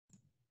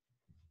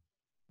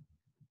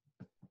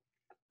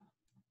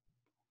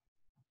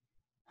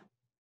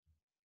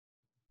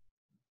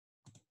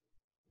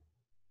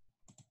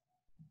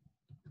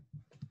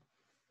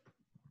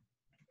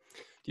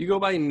Do you go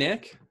by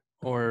Nick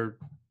or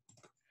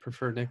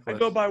prefer I Nicholas?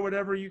 go by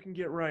whatever you can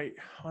get right,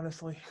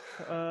 honestly.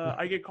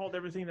 I get called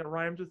everything that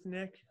rhymes with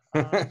Nick.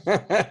 Nick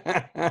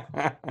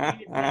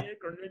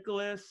or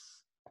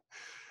Nicholas.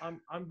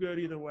 I'm good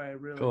either way,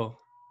 really. Cool.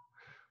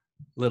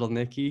 Little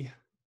Nicky.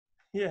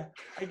 Yeah,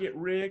 I get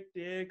Rick,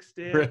 Dick,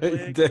 Stick, Right,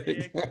 Lick,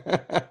 Dick. Nick.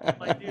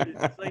 Like, dude,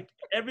 it's like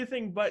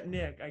everything but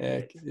Nick. I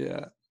Heck, get.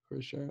 yeah,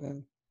 for sure,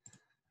 man.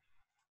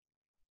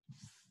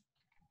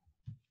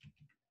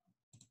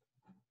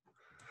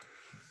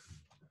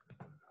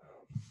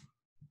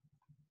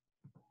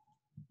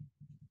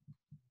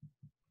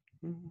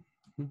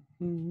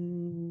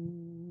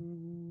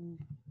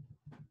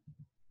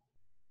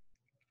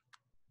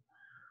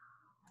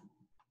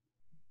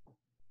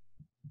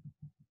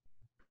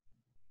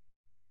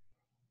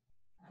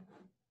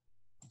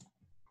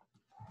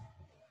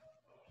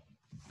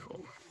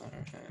 Cool. All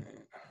right.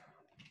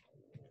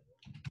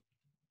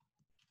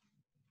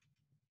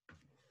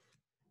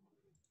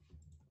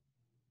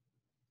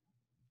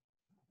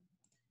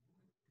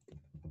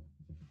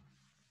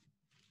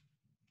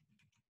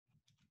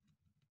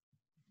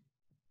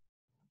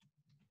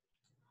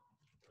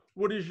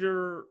 What is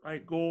your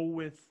like goal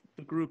with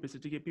the group? Is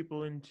it to get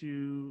people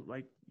into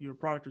like your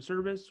product or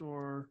service,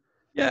 or?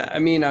 Yeah, I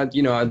mean, I'd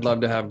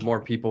love to have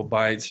more people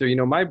buy. So,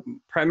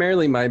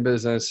 primarily my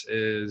business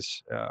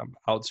is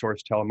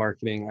outsourced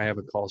telemarketing. I have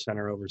a call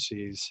center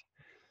overseas.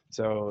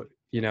 So,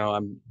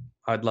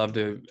 I'd love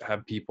to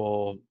have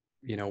people,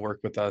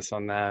 work with us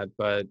on that.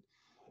 But,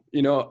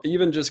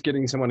 even just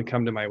getting someone to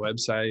come to my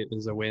website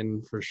is a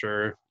win for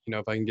sure.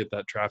 If I can get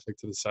that traffic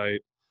to the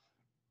site,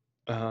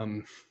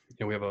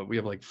 we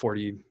have like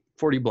 40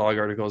 blog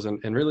articles,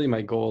 and really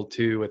my goal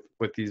too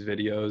with these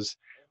videos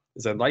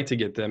is I'd like to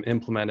get them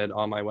implemented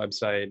on my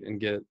website and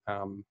get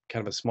kind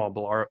of a small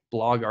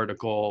blog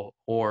article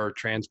or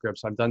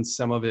transcripts. I've done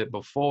some of it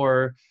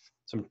before,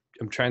 so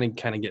I'm trying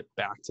to kind of get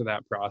back to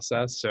that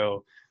process.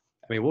 So,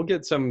 I mean, we'll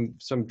get some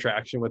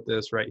traction with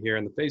this right here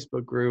in the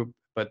Facebook group,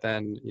 but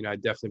then, I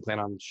definitely plan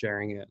on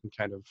sharing it and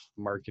kind of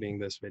marketing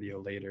this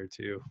video later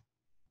too.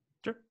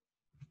 Sure.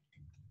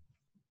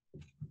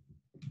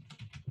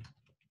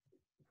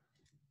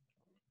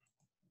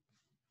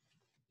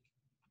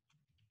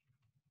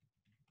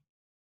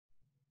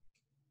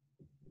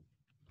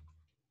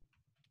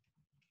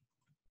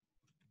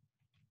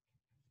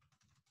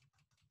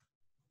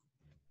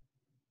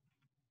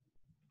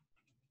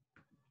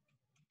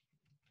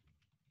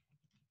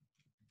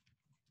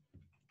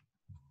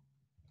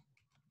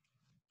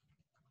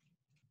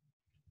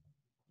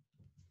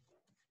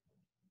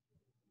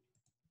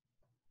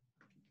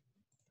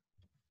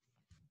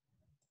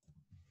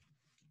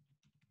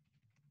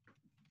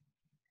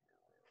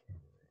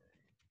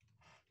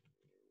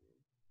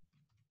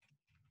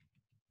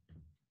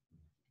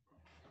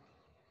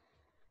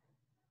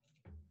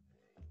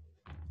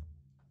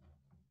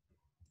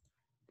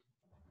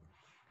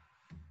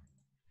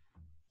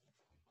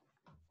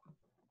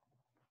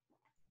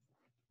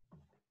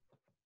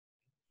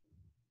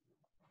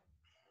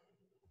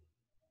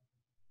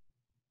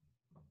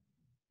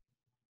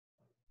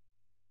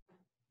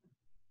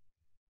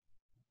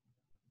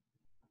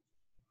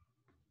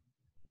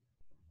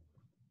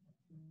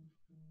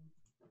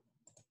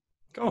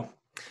 Cool.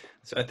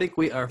 So I think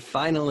we are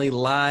finally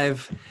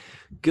live.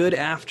 Good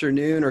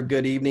afternoon or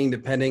good evening,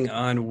 depending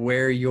on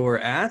where you're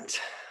at.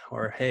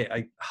 Or hey,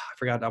 I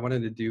forgot I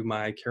wanted to do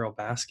my Carol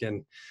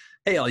Baskin.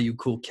 Hey, all you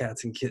cool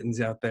cats and kittens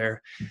out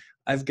there.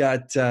 I've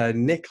got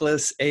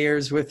Nicholas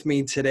Ayers with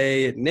me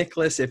today.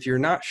 Nicholas, if you're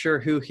not sure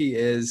who he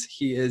is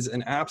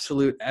an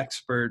absolute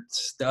expert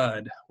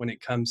stud when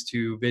it comes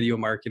to video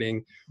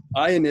marketing.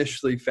 I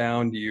initially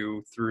found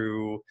you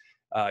through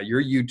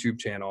your YouTube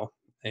channel,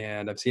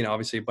 and I've seen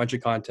obviously a bunch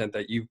of content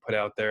that you've put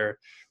out there.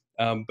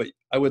 But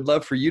I would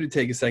love for you to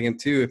take a second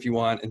too, if you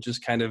want, and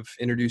just kind of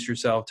introduce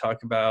yourself,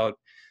 talk about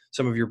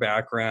some of your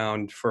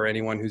background for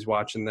anyone who's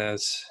watching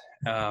this.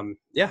 And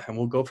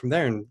we'll go from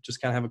there and just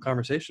kind of have a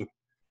conversation.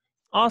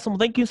 Awesome. Well,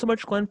 thank you so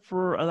much, Glenn,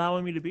 for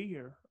allowing me to be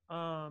here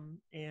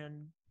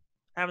and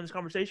having this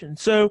conversation.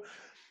 So,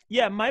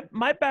 yeah,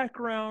 my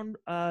background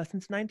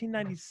since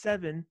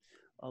 1997,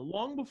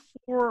 long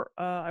before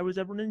I was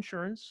ever in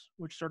insurance,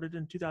 which started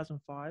in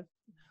 2005,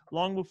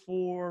 long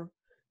before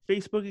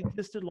Facebook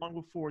existed, long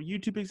before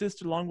YouTube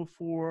existed, long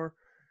before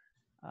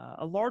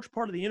a large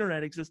part of the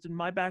internet existed,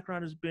 my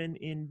background has been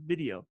in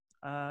video.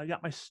 I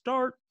got my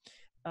start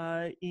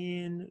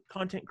in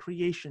content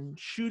creation,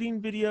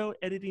 shooting video,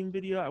 editing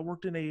video. I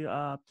worked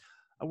a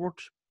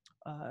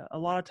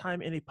lot of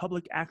time in a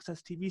public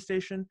access TV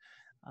station.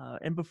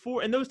 And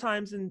before, in those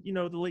times in,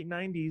 the late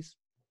 90s,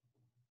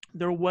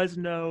 there was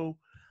no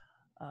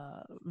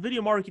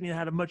video marketing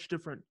had a much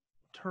different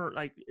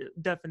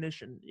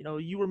definition.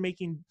 You were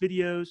making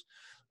videos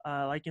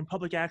like in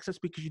public access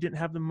because you didn't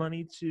have the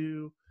money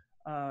to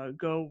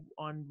go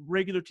on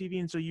regular TV.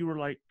 And so you were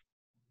like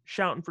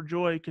shouting for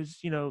joy because,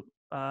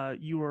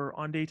 you were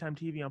on daytime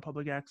TV on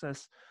public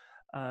access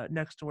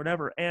next to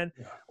whatever.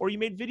 Or you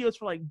made videos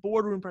for like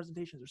boardroom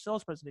presentations or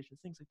sales presentations,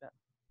 things like that.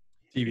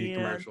 TV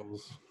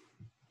commercials.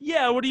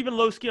 Yeah, or even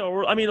low scale.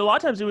 Or I mean, a lot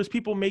of times it was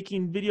people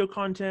making video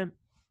content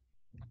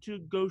to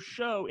go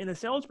show in a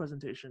sales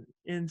presentation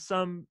in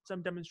some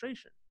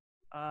demonstration,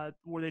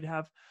 where they'd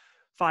have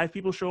 5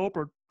 people show up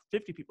or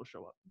 50 people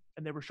show up,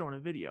 and they were showing a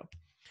video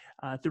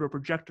through a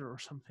projector or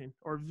something,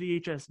 or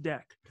VHS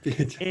deck.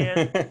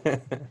 And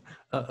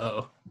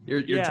Uh-oh. You're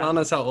yeah, telling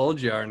us how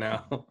old you are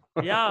now.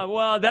 yeah.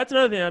 Well, that's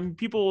another thing. I mean,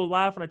 people will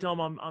laugh when I tell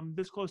them I'm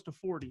this close to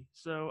 40.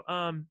 So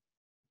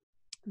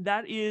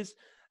that is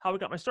how I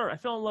got my start. I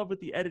fell in love with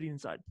the editing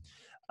side,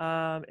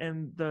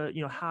 and the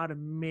how to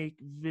make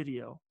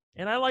video.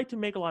 And I like to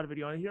make a lot of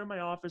video. And here in my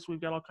office, we've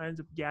got all kinds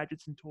of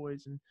gadgets and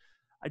toys, and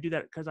I do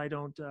that because I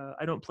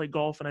don't play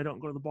golf and I don't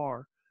go to the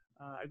bar.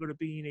 I go to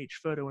B&H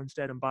Photo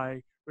instead and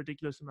buy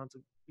ridiculous amounts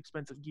of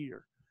expensive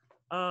gear.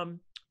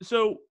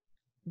 So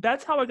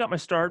that's how I got my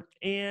start.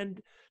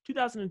 And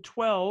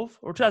 2012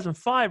 or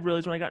 2005 really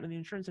is when I got into the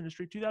insurance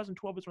industry.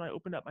 2012 is when I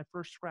opened up my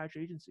first scratch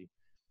agency.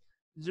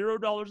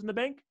 $0 in the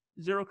bank,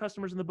 0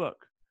 customers in the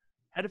book.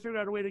 Had to figure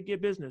out a way to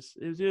get business.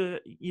 It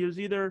was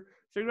either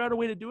figure out a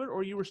way to do it,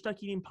 or you were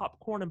stuck eating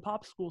popcorn and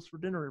popsicles for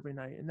dinner every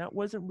night, and that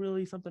wasn't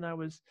really something I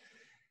was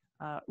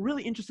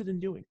really interested in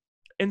doing.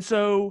 And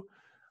so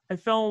I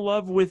fell in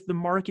love with the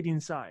marketing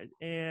side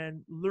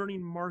and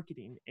learning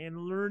marketing and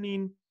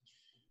learning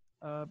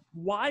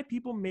why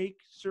people make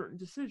certain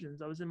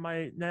decisions. I was in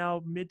my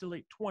now mid to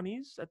late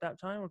 20s at that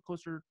time, or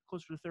closer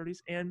to 30s,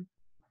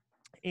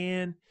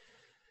 and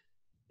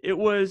it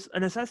was a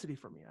necessity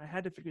for me. I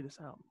had to figure this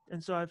out.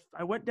 And so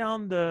I went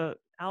down the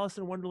Alice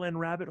in Wonderland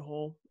rabbit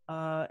hole,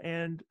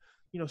 and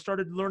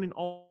started learning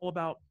all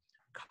about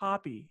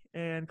copy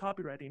and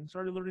copywriting.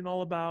 Started learning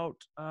all about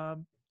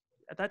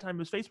at that time it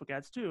was Facebook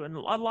ads too, and a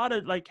lot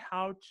of like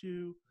how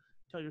to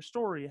tell your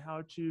story,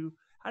 how to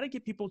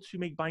get people to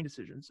make buying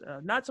decisions.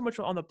 Not so much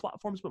on the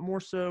platforms, but more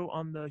so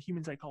on the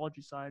human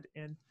psychology side,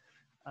 and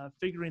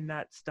figuring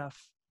that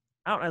stuff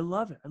out. I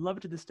love it. I love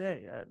it to this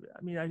day.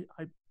 I mean,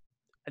 I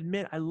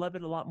admit I love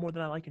it a lot more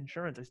than I like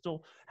insurance. I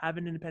still have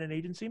an independent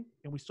agency,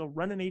 and we still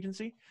run an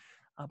agency,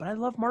 but I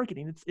love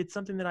marketing. It's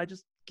something that I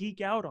just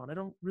geek out on. I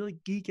don't really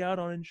geek out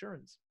on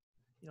insurance.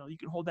 You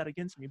can hold that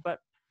against me, but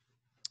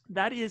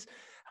that is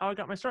how I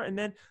got my start. And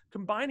then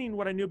combining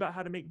what I knew about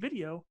how to make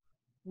video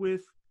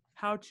with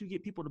how to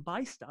get people to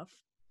buy stuff,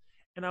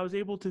 and I was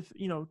able to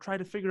try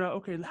to figure out,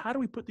 okay, how do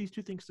we put these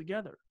two things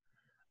together?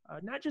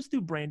 Not just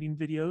through branding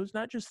videos,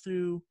 not just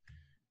through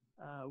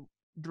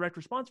direct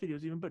response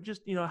videos even, but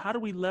just how do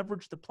we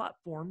leverage the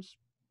platforms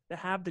that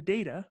have the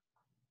data?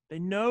 They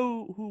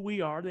know who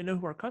we are, they know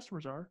who our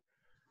customers are.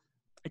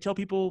 I tell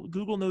people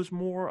Google knows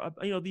more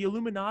the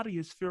Illuminati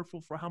is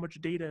fearful for how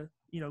much data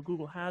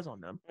Google has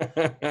on them.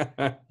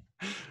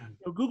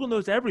 Google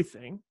knows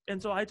everything,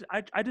 and so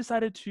I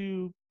decided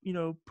to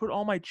put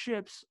all my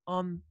chips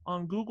on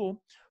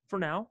Google for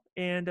now,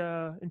 and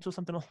until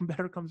something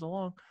better comes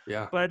along.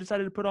 Yeah. But I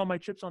decided to put all my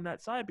chips on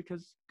that side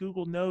because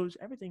Google knows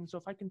everything. So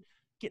if I can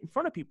get in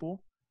front of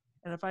people,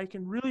 and if I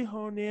can really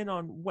hone in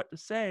on what to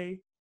say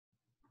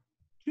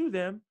to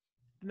them,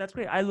 then that's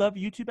great. I love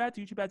YouTube ads.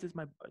 YouTube ads is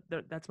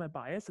that's my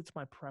bias. It's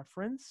my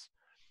preference,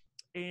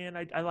 and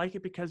I like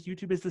it because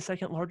YouTube is the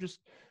second largest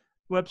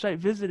website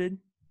visited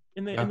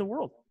in the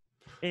world,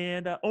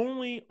 and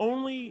only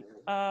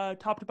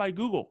topped by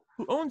Google,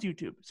 who owns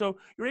YouTube. So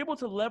you're able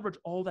to leverage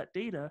all that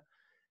data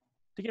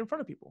to get in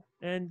front of people,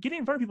 and getting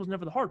in front of people is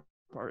never the hard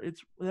part.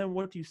 It's then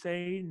what do you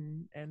say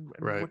and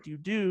Right. what do you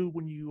do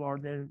when you are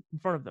then in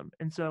front of them.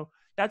 And so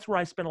that's where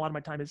I spend a lot of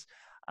my time. Is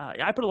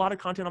I put a lot of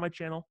content on my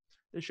channel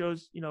that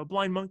shows a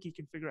blind monkey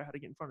can figure out how to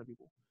get in front of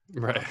people.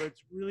 Right. But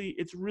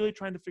it's really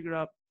trying to figure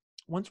out,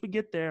 once we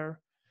get there,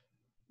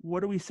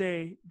 what do we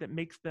say that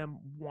makes them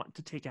want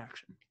to take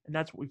action? And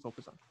that's what we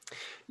focus on.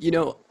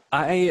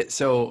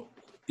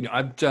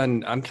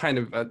 I'm kind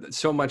of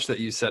so much that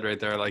you said right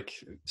there, like,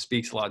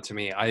 speaks a lot to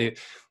me. I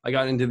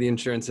got into the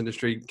insurance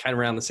industry kind of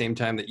around the same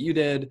time that you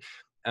did.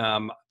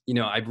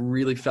 I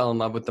really fell in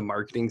love with the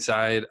marketing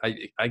side.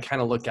 I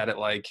kind of look at it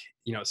like,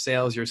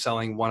 sales, you're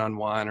selling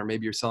one-on-one, or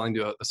maybe you're selling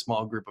to a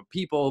small group of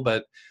people,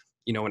 but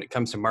when it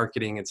comes to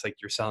marketing, it's like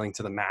you're selling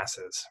to the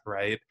masses,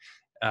 right?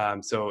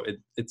 So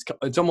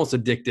it's almost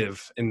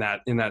addictive in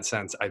that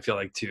sense, I feel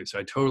like too. So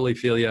I totally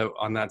feel you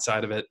on that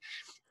side of it.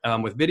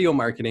 With video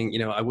marketing,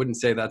 I wouldn't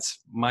say that's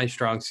my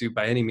strong suit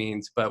by any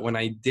means, but when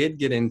I did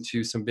get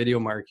into some video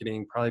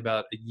marketing, probably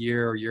about a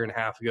year and a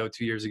half ago,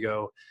 2 years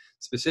ago,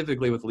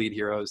 specifically with Lead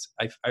Heroes,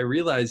 I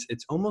realized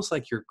it's almost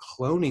like you're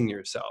cloning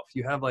yourself.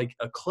 You have like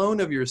a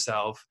clone of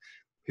yourself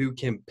who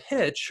can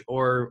pitch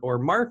or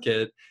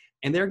market,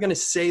 and they're going to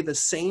say the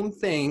same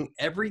thing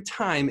every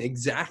time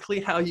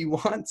exactly how you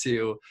want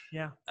to.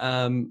 Yeah.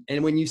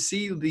 And when you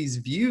see these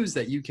views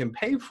that you can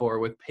pay for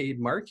with paid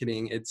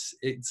marketing, it's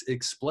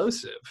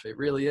explosive. It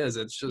really is.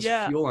 It's just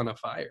fuel on a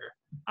fire.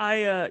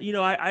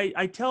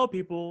 I tell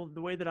people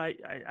the way that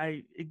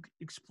I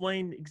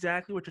explain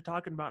exactly what you're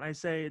talking about. And I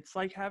say it's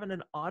like having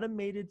an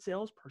automated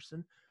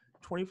salesperson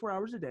 24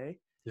 hours a day,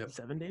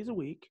 7 days a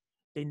week.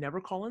 They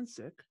never call in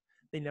sick.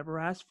 They never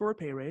ask for a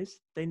pay raise.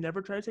 They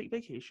never try to take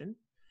vacation.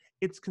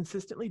 It's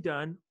consistently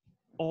done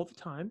all the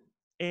time,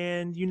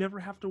 and you never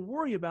have to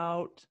worry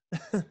about,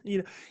 you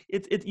know,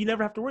 you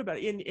never have to worry about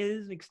it. And it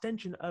is an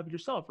extension of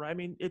yourself, right? I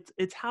mean,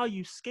 it's how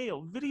you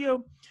scale.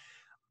 Video,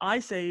 I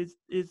say,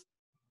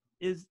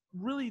 is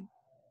really,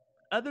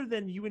 other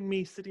than you and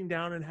me sitting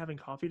down and having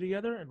coffee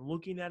together and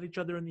looking at each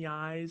other in the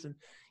eyes and,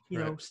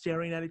 Right.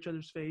 staring at each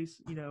other's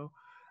face,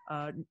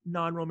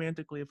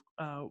 non-romantically,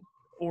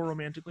 or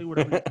romantically,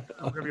 whatever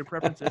your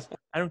preference is.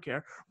 I don't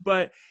care.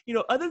 But,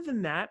 other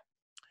than that,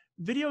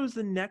 video is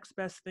the next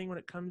best thing when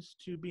it comes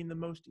to being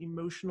the most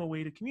emotional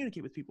way to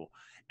communicate with people,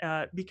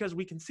 because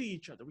we can see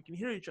each other, we can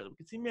hear each other, we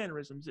can see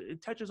mannerisms.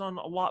 It touches on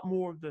a lot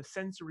more of the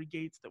sensory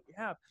gates that we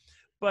have.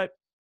 But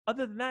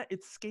other than that,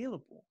 it's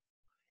scalable.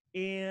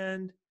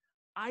 And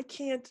I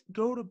can't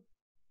go to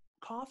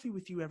coffee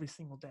with you every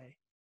single day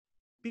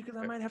because I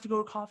Right. might have to go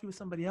to coffee with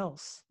somebody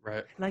else.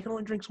 Right. And I can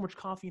only drink so much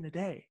coffee in a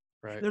day.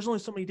 Right. There's only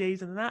so many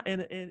days in that,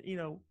 in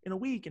a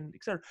week, and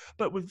et cetera.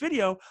 But with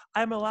video,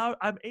 I'm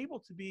able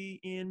to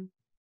be in,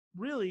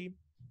 really,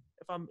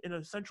 if I'm in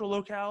a central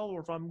locale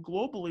or if I'm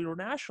globally or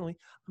nationally,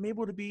 I'm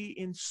able to be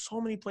in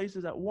so many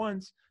places at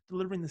once,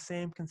 delivering the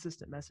same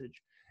consistent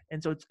message.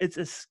 And so it's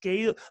a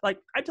scale. Like,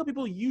 I tell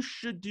people, you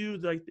should do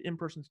like the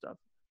in-person stuff.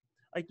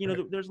 Like, Right.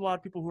 there's a lot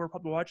of people who are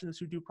probably watching this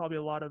who do probably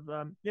a lot of,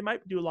 they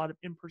might do a lot of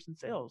in-person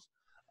sales,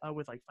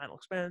 with like final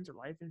expense or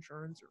life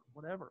insurance or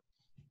whatever.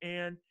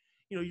 And,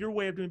 your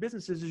way of doing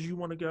business is you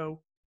want to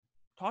go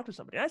talk to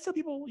somebody. And I tell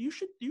people, you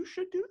should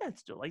do that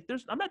still. Like,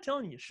 I'm not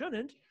telling you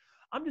shouldn't.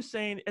 I'm just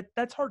saying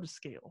that's hard to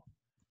scale.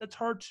 That's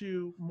hard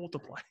to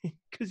multiply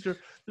because there's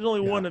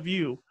only Yeah. one of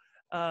you.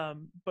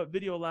 But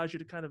video allows you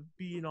to kind of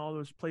be in all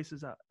those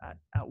places at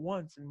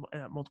once and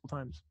at multiple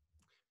times.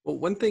 Well,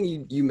 one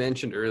thing you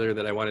mentioned earlier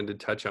that I wanted to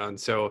touch on.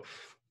 So,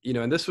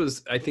 and this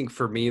was, I think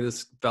for me,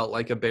 this felt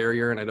like a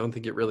barrier, and I don't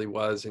think it really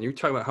was. And you're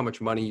talking about how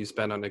much money you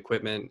spend on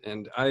equipment.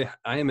 And I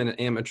am an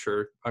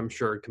amateur, I'm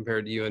sure,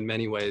 compared to you in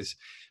many ways.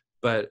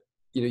 But,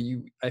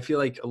 I feel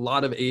like a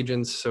lot of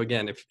agents. So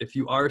again, if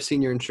you are a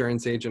senior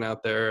insurance agent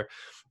out there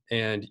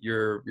and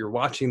you're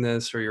watching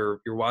this, or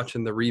you're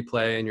watching the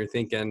replay and you're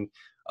thinking,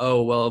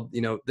 oh, well,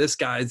 this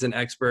guy's an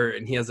expert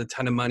and he has a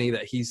ton of money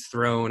that he's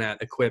thrown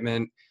at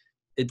equipment.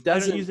 It I don't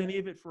doesn't. use any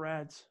of it for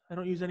ads.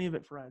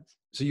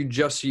 So you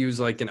just use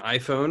like an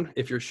iPhone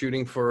if you're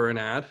shooting for an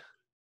ad?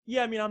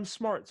 Yeah, I mean, I'm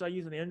smart, so I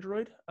use an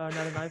Android, not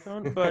an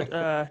iPhone.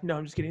 But no,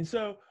 I'm just kidding.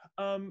 So,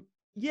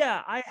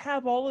 yeah, I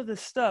have all of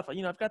this stuff.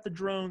 I've got the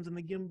drones and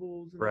the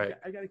gimbals, and Right.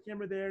 I got a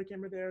camera there,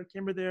 camera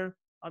there,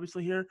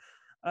 obviously here,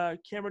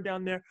 camera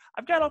down there.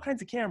 I've got all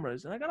kinds of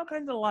cameras, and I got all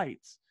kinds of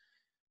lights.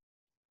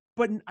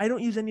 But I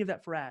don't use any of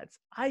that for ads.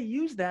 I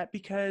use that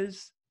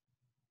because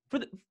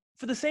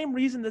for the same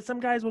reason that some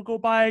guys will go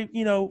buy,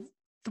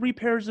 3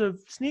 pairs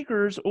of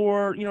sneakers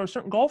or, a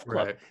certain golf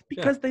club, Right. Yeah.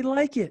 because they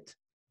like it.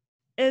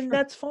 And Sure.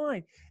 that's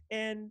fine.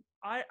 And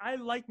I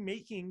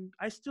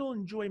still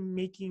enjoy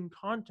making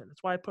content.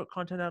 That's why I put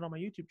content out on my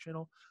YouTube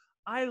channel.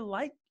 I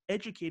like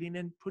educating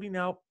and putting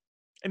out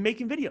and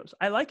making videos.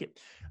 I like it.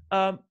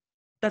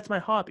 That's my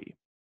hobby.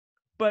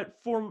 But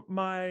for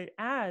my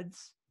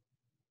ads,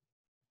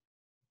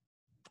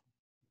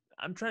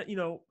 I'm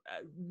trying,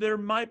 there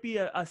might be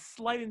a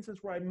slight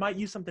instance where I might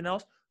use something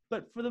else,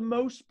 but for the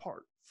most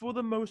part,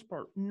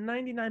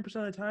 99%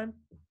 of the time,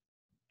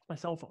 my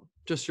cell phone.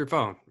 Just your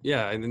phone.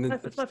 Yeah. And then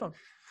It's my phone.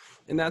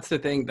 And that's the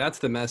thing. That's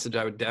the message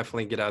I would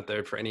definitely get out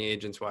there for any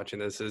agents watching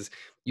this is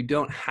you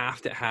don't have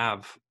to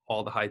have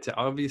all the high tech.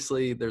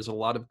 Obviously, there's a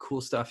lot of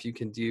cool stuff you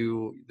can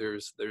do.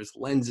 There's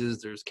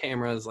lenses, there's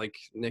cameras, like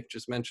Nick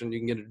just mentioned. You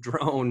can get a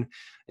drone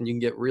and you can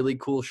get really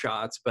cool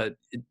shots, but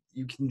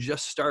you can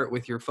just start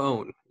with your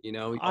phone. I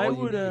All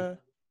you would need.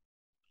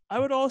 I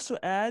would also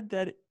add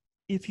that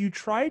if you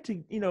try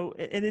to,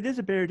 and it is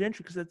a barrier to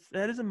entry, because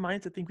that is a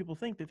mindset thing people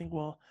think. They think,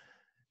 well,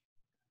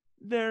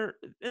 and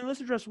let's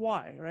address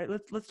why, right?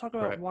 Let's talk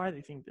about Right. why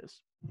they think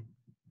this.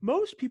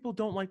 Most people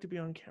don't like to be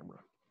on camera.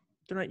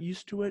 They're not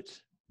used to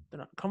it. They're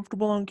not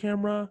comfortable on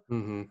camera.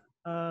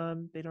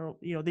 Mm-hmm. They don't,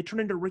 they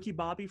turn into Ricky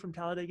Bobby from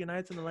Talladega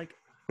Nights, and they're like,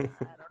 I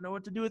don't know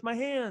what to do with my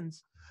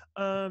hands.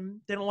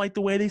 They don't like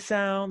the way they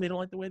sound. They don't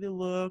like the way they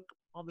look.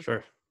 All this.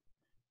 Sure.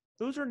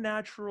 Those are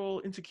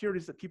natural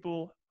insecurities that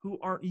people who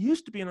aren't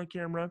used to being on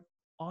camera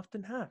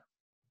often have.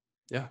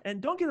 Yeah.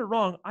 And don't get it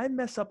wrong, I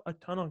mess up a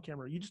ton on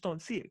camera. You just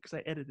don't see it because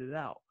I edited it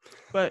out.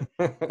 But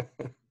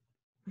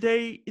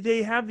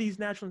they have these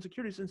natural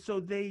insecurities, and so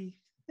they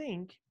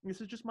think,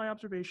 this is just my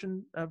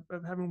observation of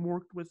having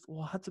worked with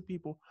lots of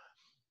people,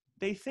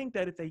 they think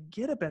that if they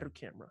get a better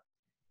camera,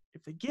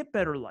 if they get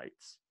better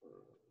lights,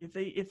 if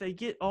they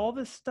get all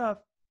this stuff,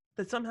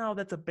 that somehow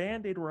that's a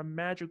band-aid or a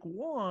magic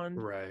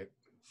wand Right.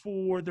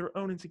 for their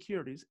own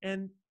insecurities.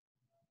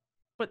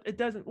 But it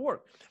doesn't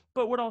work.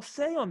 But what I'll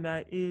say on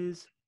that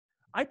is,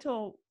 I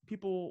tell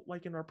people,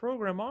 like in our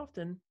program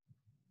often,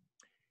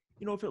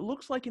 if it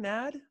looks like an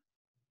ad,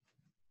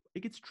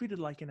 it gets treated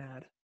like an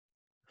ad.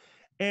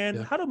 And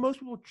Yeah. how do most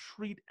people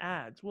treat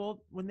ads?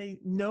 Well, when they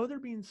know they're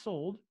being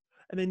sold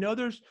and they know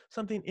there's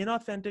something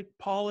inauthentic,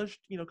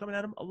 polished, coming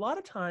at them, a lot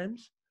of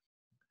times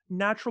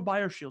natural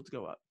buyer shields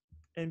go up.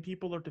 and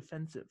people are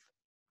defensive.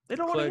 They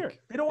don't want to hear it.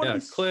 Click. They don't want to Yeah,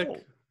 be click.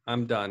 sold.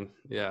 I'm done.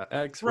 Yeah,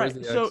 X. Where's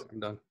Right. the X? So I'm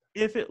done.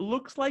 if it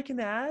looks like an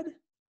ad,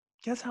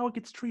 guess how it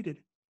gets treated?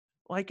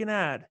 Like an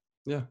ad.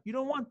 Yeah. You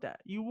don't want that.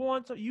 You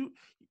want so you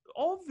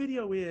all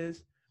video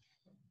is.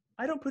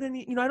 I don't put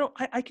any,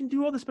 I can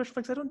do all the special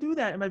effects. I don't do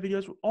that in my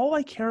videos. All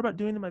I care about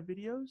doing in my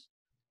videos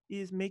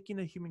is making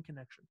a human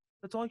connection.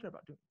 That's all I care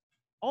about doing.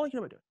 All I care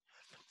about doing.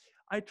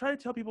 I try to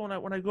tell people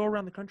when I go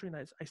around the country and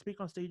I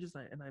speak on stages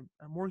and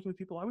I'm working with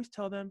people, I always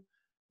tell them,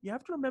 you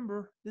have to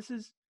remember this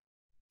is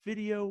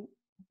video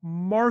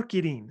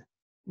marketing,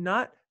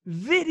 not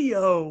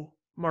video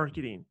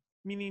marketing,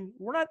 meaning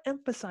we're not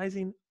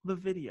emphasizing the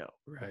video.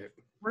 Right.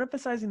 We're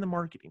emphasizing the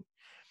marketing.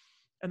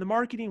 And the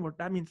marketing,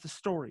 that means the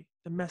story,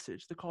 the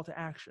message, the call to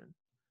action,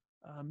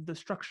 the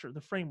structure,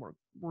 the framework.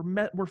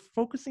 We're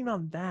focusing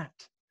on that.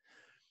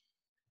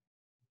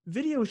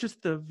 Video is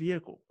just the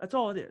vehicle. That's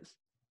all it is.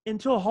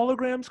 Until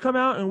holograms come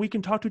out and we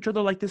can talk to each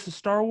other like this is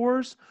Star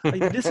Wars,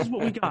 like this is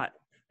what we got.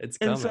 It's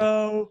And coming.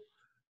 so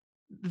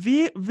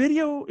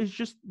video is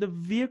just the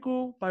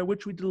vehicle by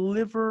which we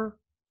deliver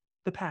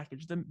the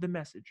package, the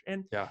message.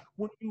 And Yeah.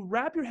 when you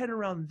wrap your head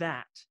around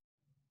that,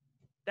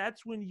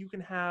 that's when you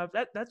can have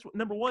that. That's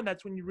number one.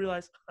 That's when you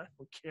realize I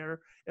don't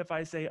care if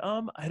I say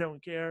I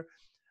don't care.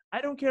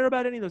 I don't care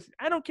about any of those.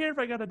 I don't care if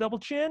I got a double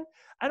chin.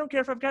 I don't care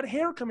if I've got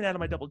hair coming out of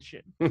my double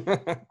chin. I don't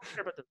care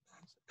about those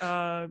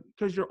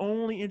because you're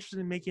only interested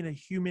in making a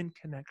human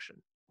connection.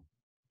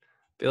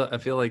 I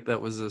feel like that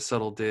was a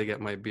subtle dig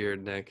at my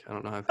beard, Nick. I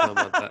don't know how I feel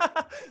about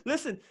that.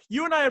 Listen,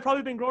 you and I have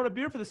probably been growing a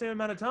beard for the same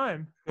amount of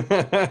time.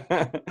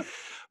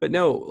 But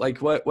no,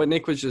 like what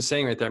Nick was just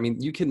saying right there. I mean,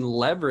 you can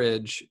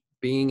leverage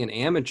being an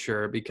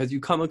amateur because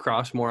you come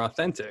across more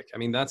authentic. I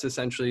mean, that's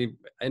essentially,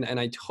 and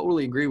I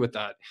totally agree with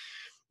that.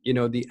 You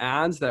know, the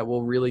ads that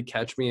will really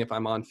catch me if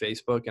I'm on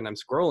Facebook and I'm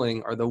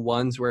scrolling are the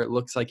ones where it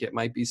looks like it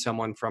might be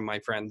someone from my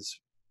friends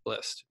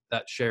list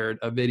that shared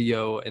a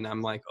video and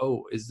I'm like,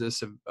 oh, is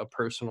this a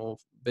personal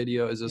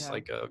video? Is this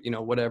like a,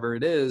 whatever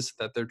it is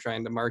that they're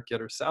trying to market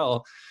or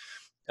sell?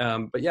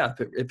 But yeah,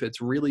 if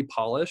it's really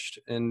polished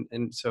and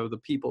so the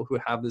people who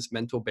have this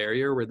mental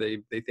barrier where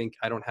they think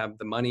I don't have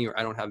the money or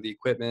I don't have the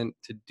equipment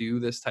to do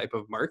this type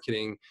of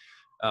marketing,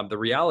 the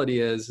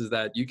reality is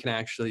that you can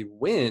actually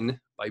win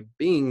by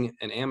being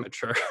an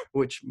amateur,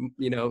 which,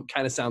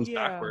 kind of sounds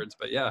backwards,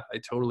 but yeah, I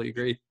totally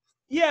agree.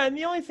 Yeah. And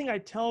the only thing I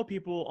tell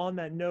people on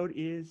that note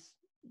is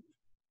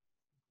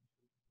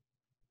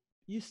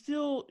you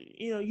still,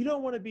 you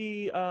don't want to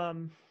be, you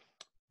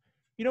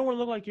don't want to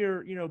look like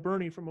you're,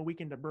 Bernie from A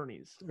Weekend at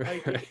Bernie's.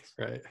 Like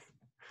Right.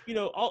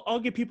 I'll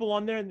get people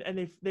on there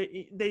and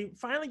they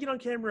finally get on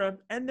camera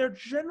and they're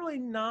generally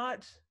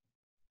not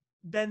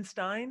Ben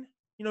Stein.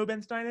 You know who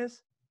Ben Stein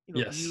is?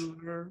 Yes.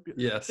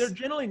 Yes. They're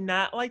generally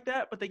not like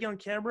that, but they get on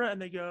camera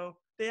and they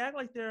act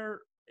like they're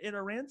in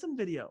a ransom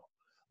video.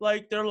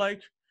 Like they're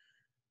like,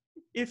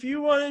 if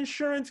you want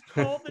insurance,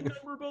 call the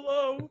number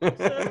below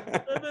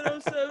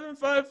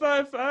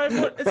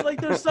 707-555. It's like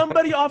there's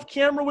somebody off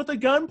camera with a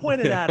gun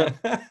pointed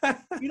at them.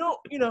 You don't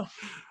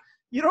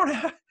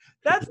have.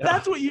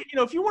 That's what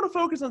if you want to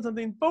focus on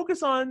something,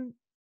 focus on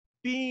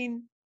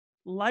being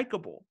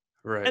likable.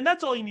 Right. And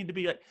that's all you need to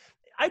be. Like,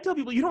 I tell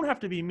people, you don't have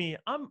to be me.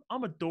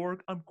 I'm a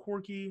dork. I'm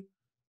quirky.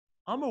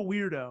 I'm a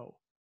weirdo.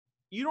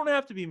 You don't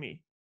have to be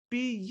me.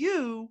 Be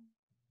you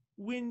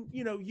when,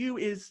 you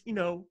is,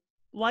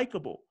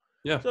 likable.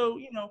 Yeah. So,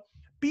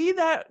 be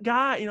that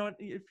guy,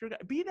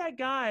 be that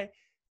guy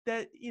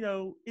that,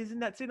 is in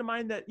that state of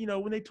mind that,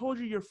 when they told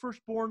you your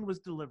firstborn was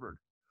delivered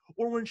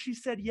or when she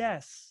said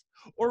yes,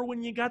 or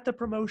when you got the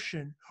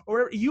promotion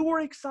or you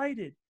were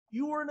excited,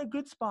 you were in a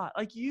good spot.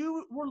 Like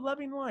you were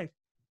loving life.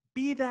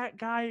 Be that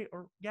guy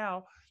or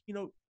gal,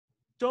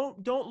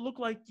 don't look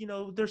like,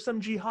 there's some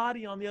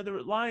jihadi on the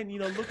other line,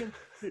 looking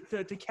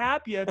to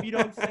cap you if you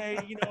don't say,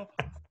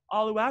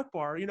 Allahu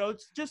Akbar.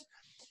 It's just,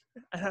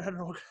 I don't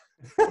know,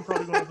 I'm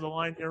probably going over the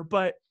line here,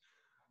 but,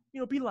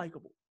 be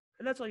likable.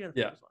 And that's all you got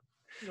to focus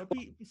on.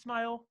 Be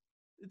smile.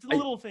 It's the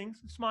little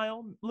things.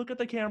 Smile, look at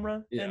the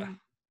camera, and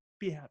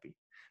be happy.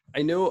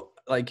 I know,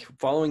 like,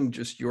 following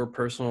just your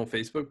personal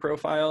Facebook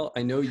profile,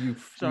 I know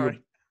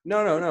Sorry.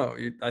 No.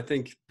 I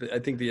think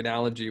the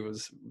analogy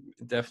was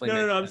definitely.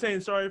 No. I'm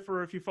saying sorry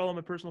for if you follow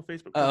my personal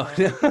Facebook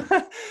profile.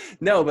 Oh,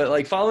 no, but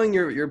like following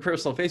your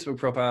personal Facebook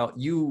profile,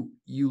 you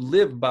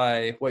live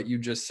by what you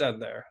just said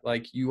there.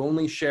 Like you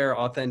only share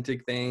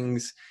authentic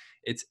things.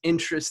 It's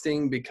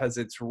interesting because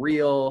it's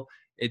real.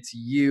 It's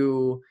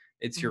you.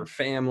 It's your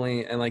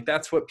family, and like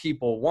that's what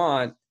people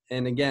want.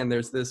 And again,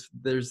 there's this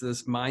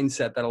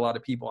mindset that a lot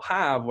of people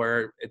have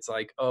where it's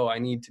like, oh, I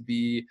need to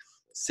be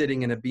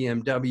sitting in a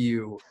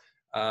BMW,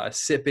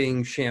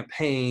 sipping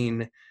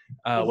champagne.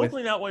 Well,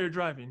 hopefully not while you're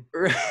driving.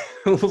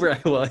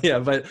 Right. Well, yeah,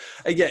 but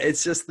again,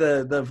 it's just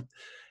the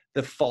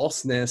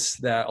falseness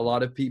that a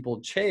lot of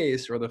people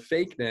chase or the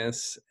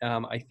fakeness.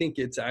 I think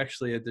it's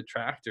actually a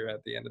detractor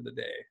at the end of the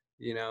day.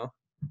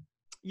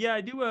 Yeah,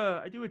 I do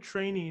a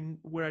training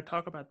where I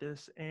talk about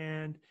this,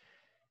 and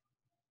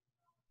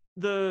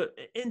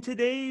in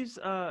today's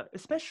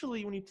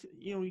especially when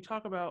you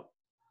talk about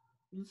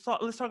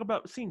let's talk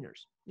about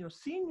seniors.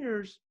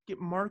 Seniors get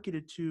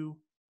marketed to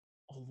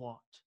a lot,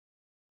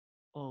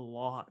 a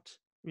lot.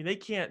 I mean,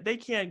 they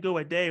can't go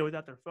a day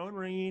without their phone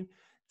ringing,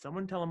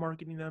 someone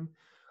telemarketing them,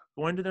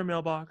 going to their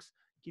mailbox,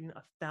 getting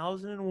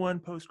 1,001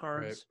 Right.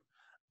 postcards.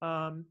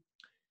 Um,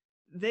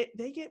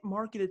 they get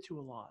marketed to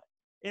a lot,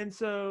 and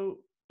so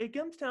it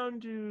comes down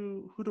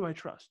to, who do I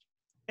trust?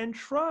 And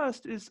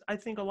trust is, I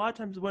think, a lot of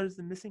times what is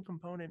the missing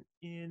component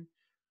in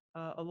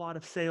a lot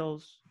of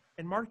sales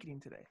and marketing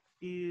today.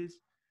 Is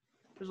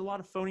there's a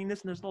lot of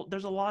phoniness, and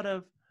there's a lot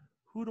of,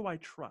 who do I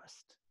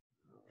trust?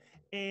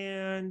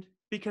 And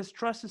because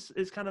trust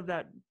is kind of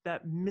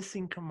that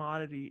missing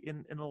commodity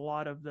in a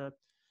lot of the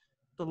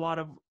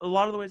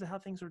ways of how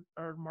things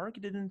are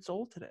marketed and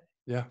sold today.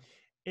 Yeah.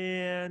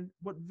 And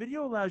what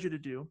video allows you to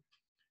do,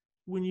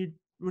 when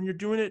you're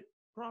doing it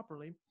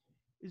properly,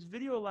 is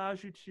video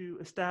allows you to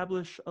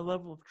establish a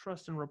level of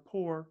trust and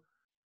rapport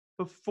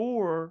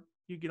before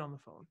you get on the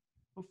phone,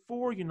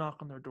 before you knock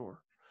on their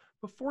door,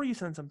 before you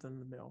send something in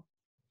the mail.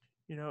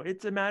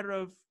 It's a matter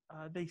of,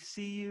 they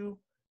see you,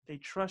 they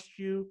trust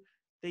you,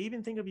 they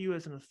even think of you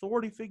as an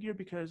authority figure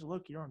because,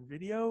 look, you're on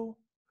video.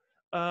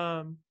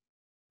 Um,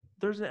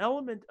 there's an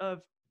element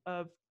of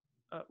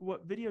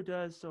what video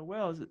does so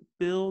well is it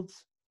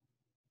builds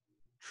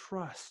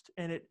trust,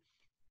 and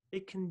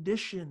it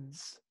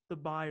conditions the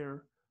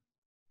buyer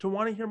to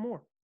want to hear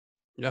more.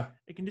 Yeah.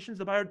 It conditions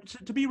the buyer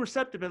to be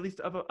receptive, at least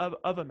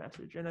of a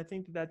message. And I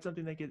think that's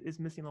something that is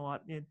missing a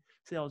lot in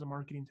sales and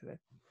marketing today.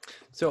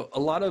 So a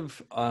lot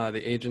of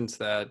the agents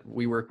that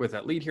we work with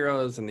at Lead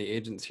Heroes and the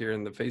agents here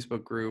in the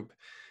Facebook group,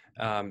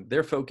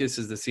 their focus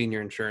is the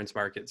senior insurance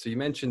market. So you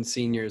mentioned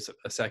seniors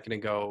a second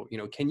ago.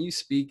 Can you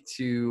speak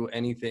to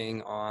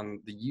anything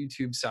on the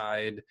YouTube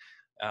side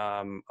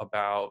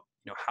about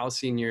how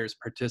seniors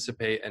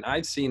participate? And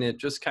I've seen it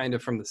just kind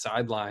of from the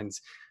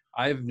sidelines.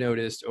 I've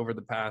noticed over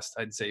the past,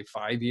 I'd say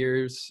 5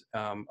 years,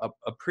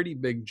 a pretty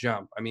big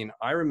jump. I mean,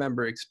 I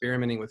remember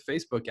experimenting with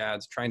Facebook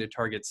ads, trying to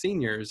target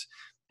seniors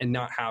and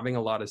not having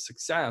a lot of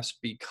success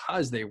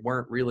because they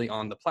weren't really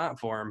on the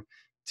platform.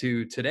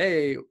 To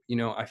today,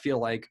 I feel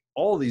like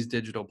all these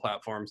digital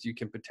platforms, you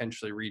can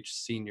potentially reach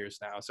seniors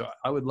now. So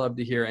I would love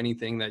to hear any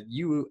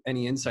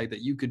insight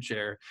that you could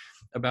share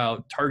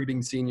about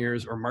targeting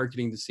seniors or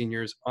marketing to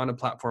seniors on a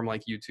platform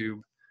like YouTube,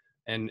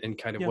 and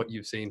kind of Yeah. what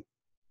you've seen.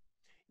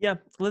 Yeah.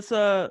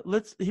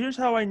 Here's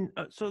how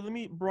so let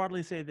me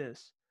broadly say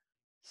this.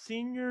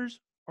 Seniors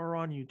are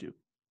on YouTube.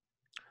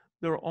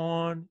 They're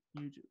on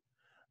YouTube.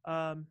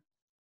 Um,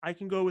 I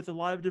can go with a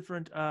lot of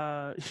different,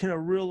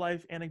 real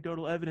life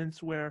anecdotal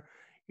evidence where,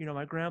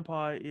 my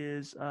grandpa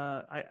is,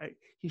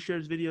 he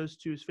shares videos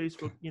to his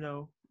Facebook,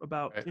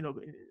 about,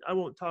 Right. I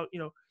won't talk,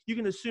 you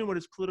can assume what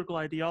his political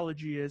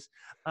ideology is.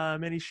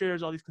 And he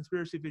shares all these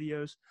conspiracy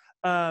videos.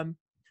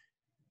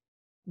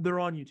 They're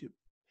on YouTube.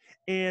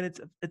 And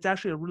it's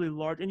actually a really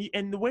large,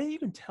 and the way you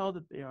can tell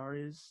that they are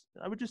is,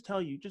 I would just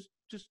tell you, just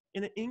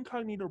in an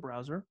incognito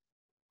browser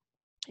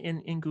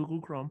in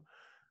Google Chrome,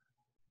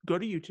 go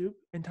to YouTube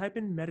and type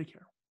in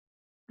Medicare.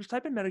 Just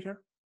type in Medicare.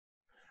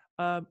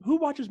 Who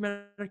watches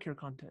Medicare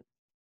content?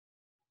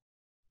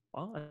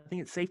 Well, I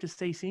think it's safe to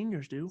say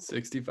seniors do.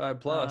 65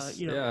 plus.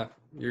 Yeah.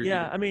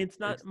 Yeah. I mean, it's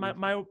not 60.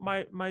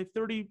 my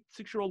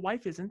 36-year-old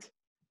wife isn't.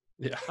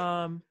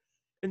 Yeah.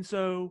 And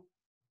so,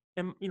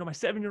 and my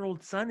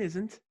 7-year-old son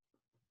isn't.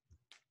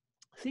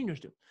 Seniors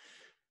do.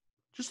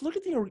 Just look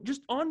at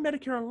just on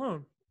Medicare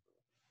alone.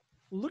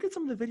 Look at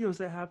some of the videos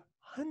that have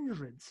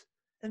hundreds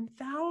and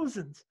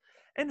thousands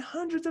and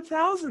hundreds of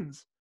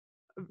thousands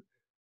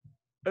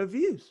of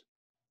views.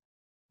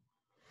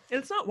 And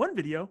it's not one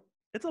video;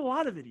 it's a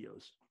lot of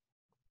videos.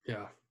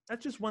 Yeah.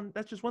 That's just one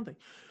thing.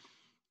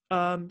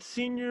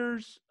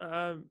 Seniors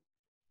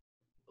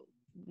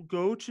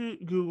go to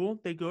Google,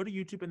 they go to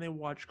YouTube, and they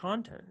watch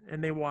content,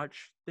 and they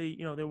watch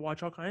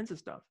all kinds of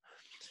stuff.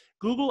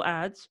 Google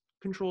Ads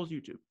controls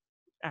YouTube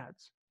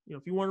ads.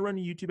 If you want to run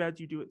YouTube ads,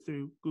 you do it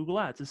through Google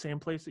Ads, the same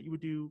place that you would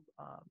do,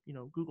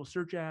 Google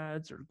search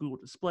ads or Google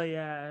display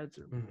ads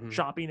or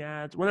shopping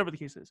ads, whatever the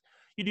case is.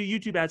 You do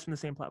YouTube ads from the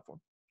same platform.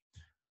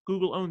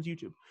 Google owns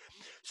YouTube.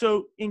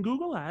 So in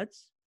Google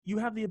Ads, you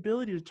have the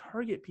ability to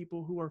target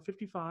people who are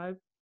 55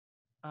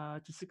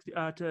 to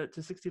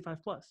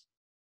 65 plus.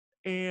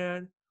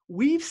 And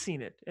we've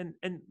seen it. And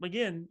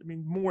again, I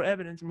mean, more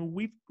evidence. I mean,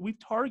 we've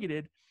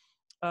targeted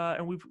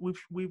and we've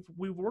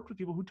worked with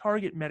people who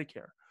target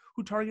Medicare,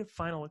 who target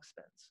final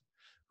expense,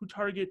 who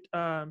target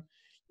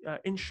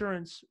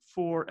insurance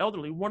for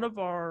elderly. One of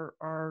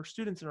our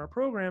students in our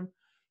program,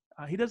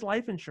 he does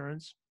life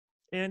insurance,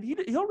 and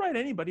he'll write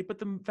anybody, but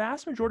the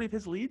vast majority of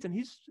his leads, and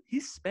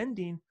he's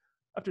spending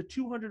up to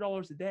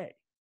 $200 a day.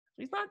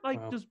 So he's not like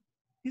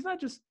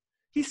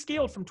he's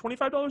scaled from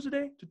 $25 a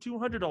day to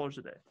 $200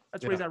 a day.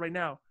 That's where he's at right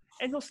now,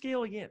 and he'll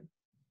scale again.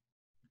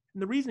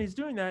 And the reason he's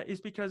doing that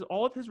is because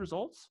all of his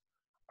results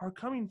are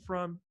coming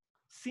from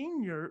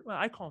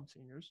I call them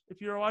seniors.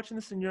 If you're watching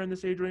this and you're in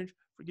this age range,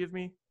 forgive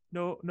me.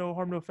 no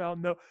harm, no foul,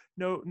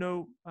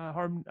 no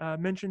harm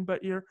mentioned.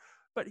 But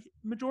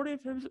majority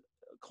of his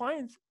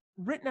clients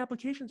written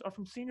applications are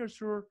from seniors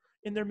who are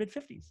in their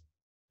mid-50s,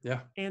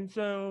 Yeah. and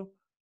so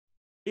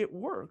it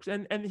works.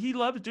 And he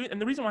loves doing. And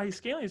the reason why he's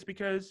scaling is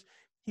because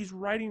he's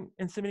writing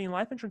and submitting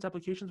life insurance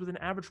applications with an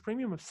average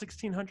premium of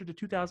 $1,600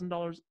 to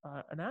 $2,000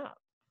 an app.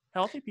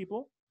 Healthy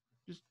people,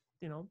 just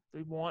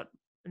they want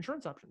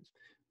insurance options.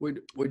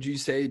 Would you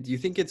say, do you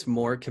think it's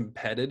more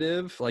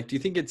competitive? Like, do you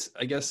think it's,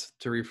 I guess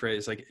to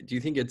rephrase, like, do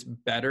you think it's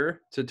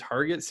better to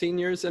target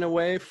seniors in a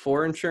way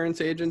for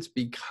insurance agents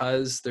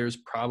because there's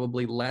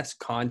probably less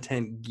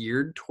content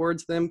geared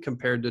towards them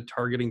compared to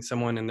targeting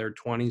someone in their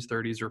 20s,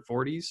 30s, or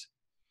 40s?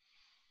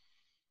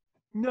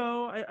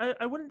 No,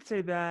 I wouldn't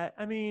say that.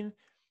 I mean,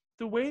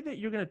 the way that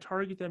you're going to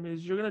target them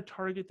is you're going to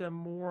target them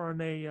more on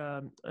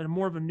a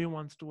more of a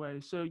nuanced way.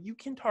 So you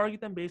can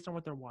target them based on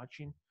what they're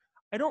watching.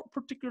 I don't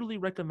particularly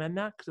recommend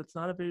that because it's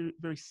not a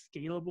very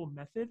scalable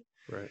method.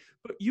 Right.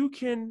 But you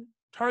can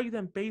target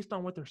them based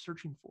on what they're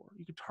searching for.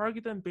 You can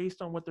target them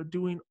based on what they're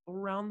doing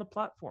around the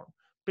platform.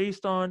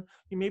 Based on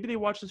maybe they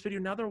watch this video,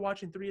 now they're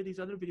watching 3 of these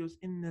other videos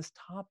in this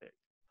topic.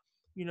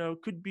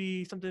 Could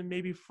be something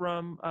maybe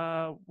from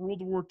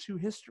World War II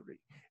history.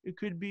 It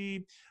could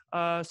be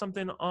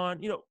something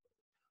on,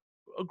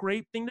 a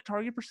great thing to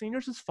target for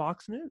seniors is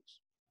Fox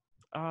News.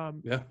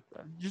 Yeah.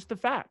 Just the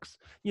facts.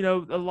 A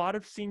lot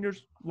of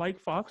seniors like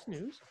Fox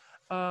News.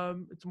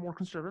 It's a more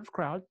conservative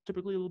crowd,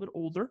 typically a little bit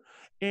older,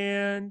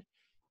 and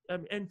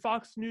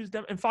Fox News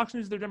their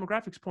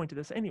demographics point to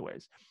this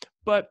anyways.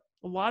 But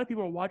a lot of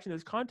people are watching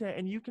this content,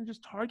 and you can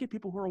just target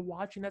people who are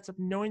watching that stuff,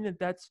 knowing that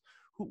that's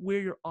where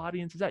your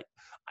audience is at.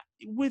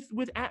 With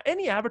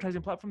any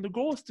advertising platform, the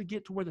goal is to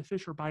get to where the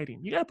fish are biting.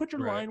 You got to put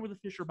your Right. line where the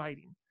fish are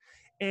biting,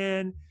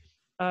 and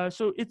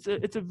so it's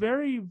a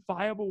very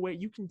viable way.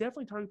 You can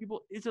definitely target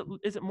people. Is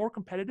it more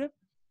competitive?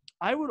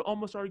 I would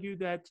almost argue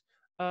that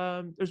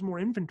there's more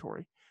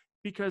inventory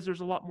because there's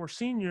a lot more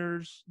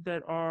seniors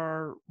that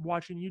are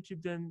watching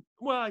YouTube than,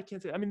 well, I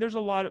can't say. I mean, there's a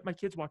lot of my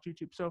kids watch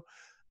YouTube, so,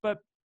 but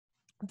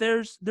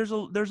there's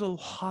a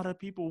lot of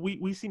people.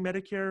 We see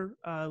Medicare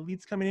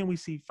leads coming in. We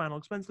see final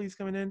expense leads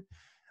coming in.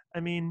 I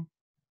mean,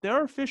 there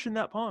are fish in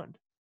that pond.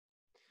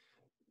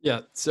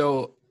 Yeah.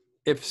 So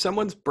if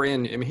someone's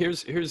brand new, I mean,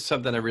 here's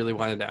something I really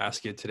wanted to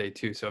ask you today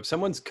too. So if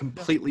someone's Yeah.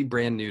 completely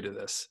brand new to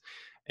this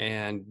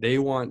and they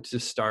want to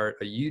start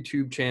a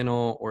YouTube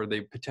channel or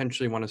they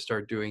potentially want to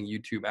start doing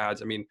YouTube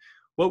ads, I mean,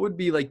 what would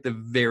be like the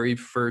very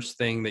first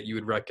thing that you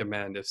would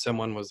recommend if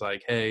someone was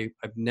like, hey,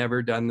 I've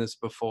never done this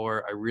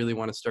before, I really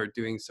want to start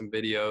doing some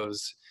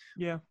videos?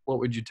 Yeah. What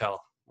would you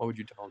tell? What would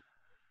you tell them?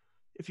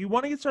 If you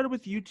want to get started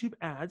with YouTube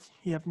ads,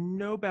 you have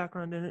no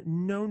background in it,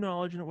 no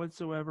knowledge in it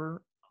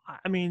whatsoever.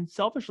 I mean,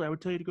 selfishly, I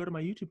would tell you to go to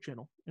my YouTube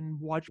channel and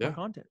watch my Yeah.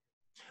 content.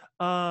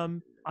 I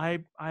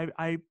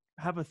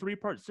have a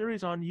 3-part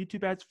series on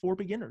YouTube ads for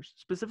beginners,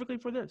 specifically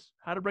for this: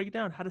 how to break it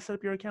down, how to set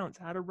up your accounts,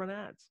 how to run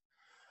ads.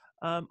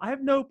 I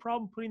have no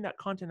problem putting that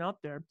content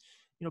out there.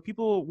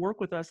 People work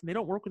with us, and they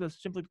don't work with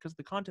us simply because of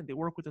the content. They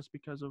work with us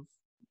because of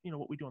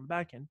what we do on the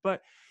back end.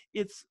 But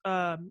it's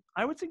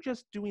I would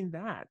suggest doing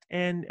that,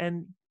 and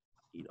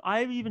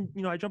I've even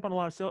I jump on a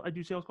lot of sales. I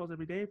do sales calls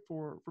every day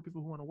for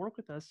people who want to work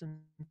with us, and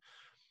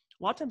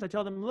a lot of times I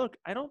tell them, look,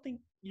 I don't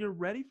think you're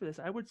ready for this.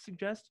 I would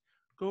suggest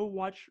go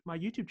watch my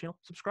YouTube channel,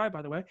 subscribe,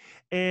 by the way,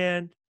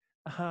 and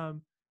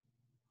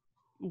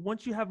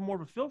once you have more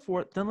of a feel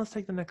for it, then let's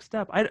take the next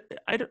step. I'm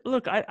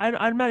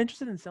not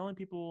interested in selling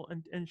people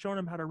and showing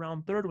them how to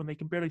round third when they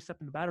can barely step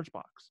in the batter's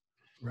box.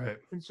 Right.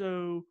 And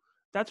so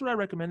that's what I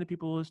recommend to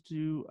people is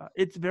to,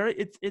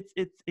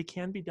 it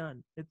can be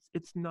done.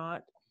 It's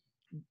not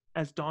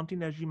as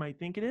daunting as you might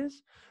think it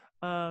is.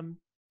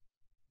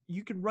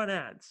 You can run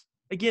ads.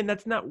 Again,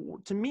 that's not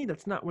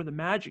where the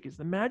magic is.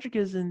 The magic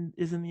is in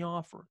the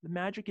offer. The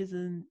magic is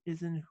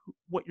in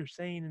what you're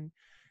saying and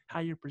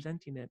how you're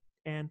presenting it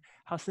and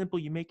how simple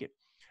you make it.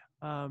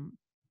 I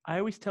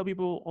always tell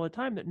people all the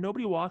time that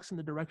nobody walks in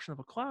the direction of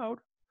a cloud.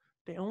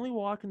 They only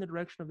walk in the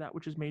direction of that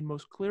which is made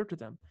most clear to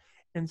them.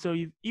 And so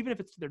even if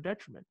it's to their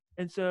detriment.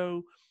 And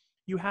so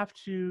you have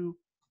to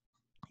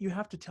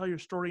tell your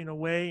story in a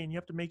way, and you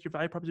have to make your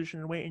value proposition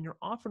in a way, and your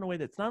offer in a way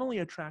that's not only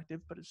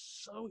attractive, but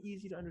it's so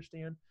easy to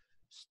understand.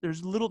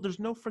 There's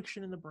no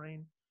friction in the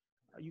brain.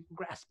 You can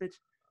grasp it.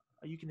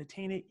 You can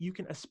attain it. You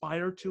can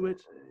aspire to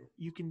it.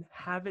 You can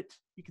have it.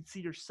 You can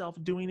see yourself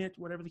doing it,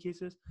 whatever the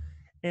case is.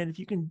 And if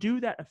you can do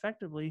that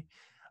effectively,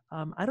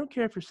 I don't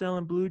care if you're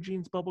selling blue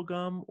jeans, bubble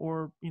gum,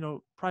 or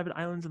private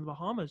islands in the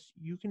Bahamas.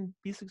 You can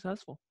be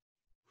successful.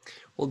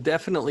 We'll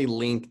definitely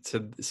link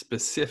to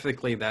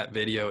specifically that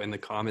video in the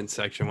comments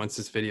section once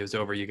this video is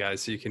over, you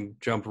guys, so you can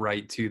jump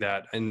right to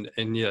that. And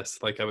yes,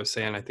 like I was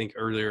saying, I think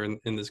earlier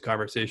in this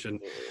conversation,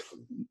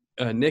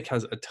 Nick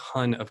has a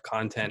ton of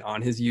content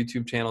on his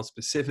YouTube channel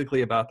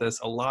specifically about this,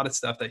 a lot of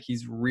stuff that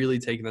he's really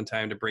taken the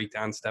time to break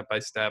down step by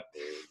step.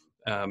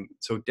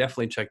 So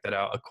definitely check that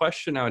out. A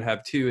question I would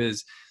have too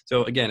is,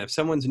 so again, if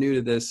someone's new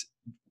to this,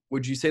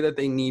 would you say that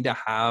they need to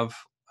have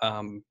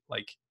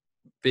like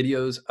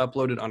videos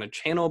uploaded on a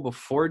channel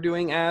before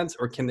doing ads,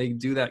 or can they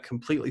do that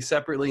completely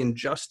separately and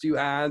just do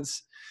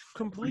ads?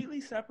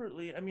 Completely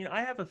separately. I mean,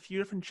 I have a few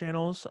different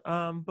channels,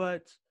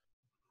 but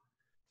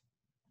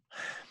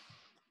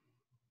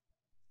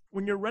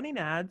when you're running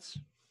ads,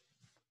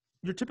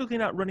 you're typically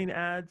not running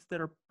ads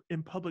that are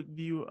in public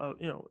view of,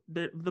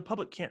 the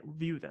public can't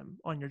view them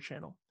on your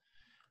channel.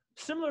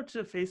 Similar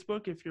to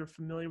Facebook, if you're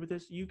familiar with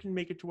this, you can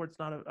make it to where it's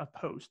not a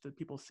post that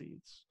people see.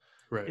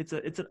 Right.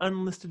 It's an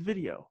unlisted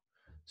video.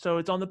 So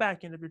it's on the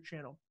back end of your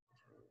channel.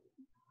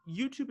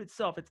 YouTube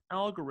itself, its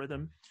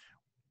algorithm,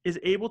 is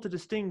able to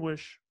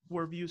distinguish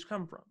where views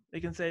come from.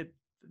 They can say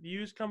the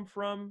views come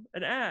from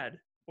an ad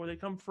or they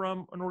come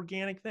from an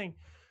organic thing.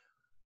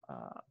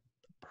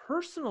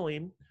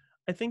 Personally,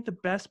 I think the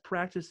best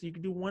practice, you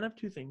can do one of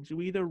two things.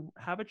 You either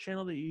have a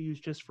channel that you use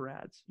just for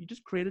ads. You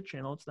just create a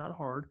channel. It's not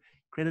hard.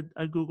 Create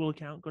a Google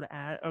account. Go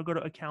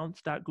to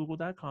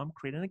accounts.google.com.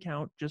 Create an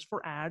account just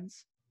for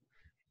ads,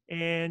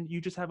 and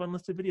you just have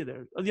unlisted video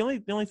there. The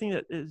only thing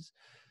that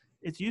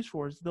it's used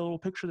for is the little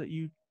picture that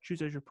you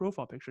choose as your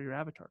profile picture, your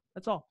avatar.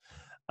 That's all.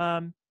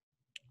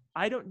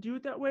 I don't do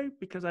it that way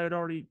because I was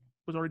already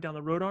down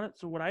the road on it.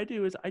 So what I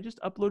do is I just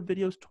upload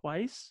videos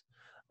twice,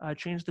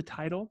 change the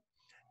title,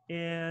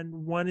 and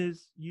one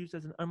is used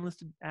as an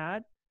unlisted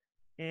ad.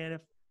 And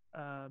if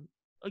I'll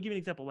give you an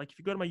example, like if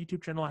you go to my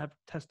YouTube channel, I have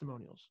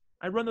testimonials.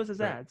 I run those as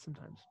Right. ads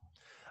sometimes.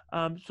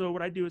 So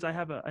what I do is I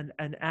have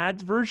an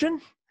ads version,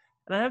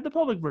 and I have the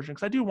public version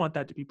because I do want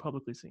that to be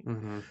publicly seen.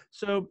 Mm-hmm.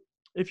 So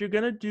if you're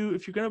gonna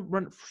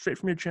run it straight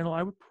from your channel,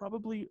 I would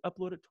probably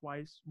upload it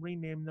twice,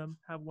 rename them,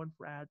 have one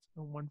for ads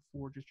and one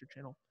for just your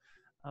channel.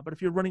 But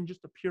if you're running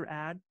just a pure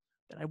ad,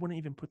 then I wouldn't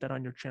even put that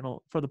on your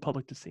channel for the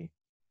public to see.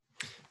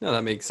 No,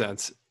 that makes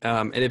sense.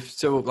 And if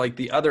so, like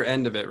the other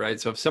end of it, right?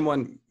 So if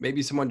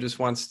maybe someone just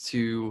wants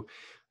to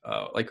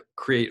like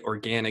create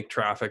organic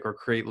traffic or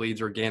create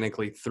leads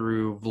organically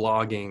through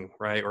vlogging,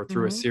 right? Or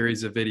through a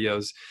series of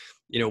videos,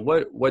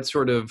 what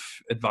sort of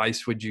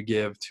advice would you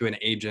give to an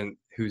agent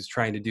who's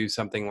trying to do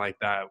something like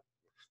that?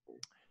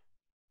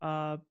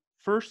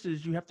 First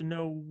is you have to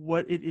know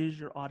what it is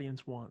your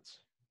audience wants.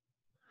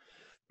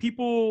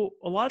 People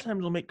a lot of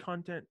times will make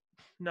content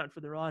not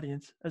for their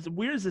audience. As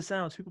weird as it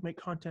sounds, people make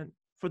content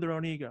for their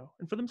own ego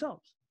and for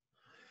themselves.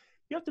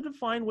 You have to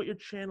define what your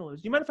channel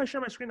is. Do you mind if I share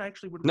my screen? I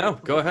actually would No, like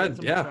to go look at ahead.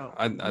 some of this Yeah, out.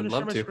 I'd I'm going to share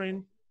love my to.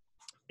 screen.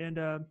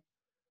 And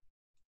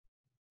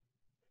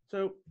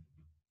so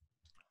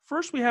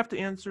first we have to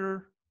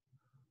answer,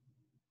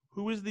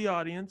 who is the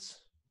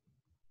audience?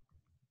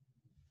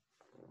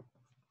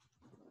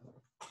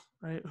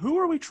 Right? Who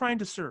are we trying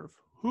to serve?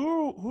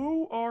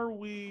 Who are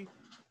we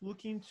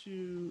looking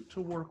to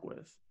work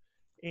with?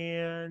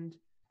 And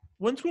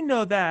once we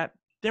know that,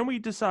 then we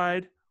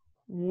decide,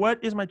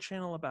 what is my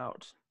channel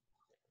about?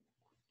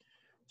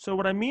 So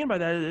what I mean by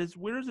that is,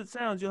 weird as it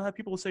sounds, you'll have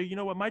people say, you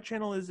know what, my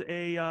channel is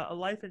a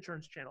life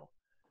insurance channel.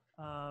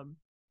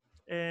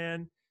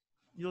 And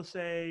you'll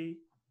say,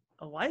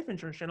 a life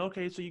insurance channel?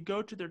 Okay, so you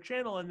go to their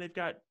channel and they've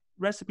got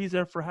recipes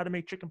there for how to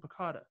make chicken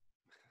piccata.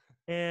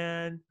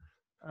 And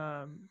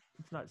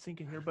it's not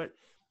syncing here, but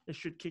it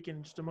should kick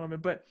in just a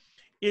moment. But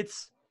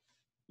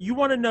you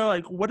want to know,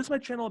 like, what is my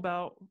channel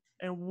about,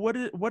 and what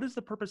is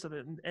the purpose of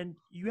it, and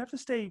you have to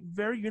stay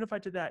very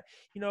unified to that.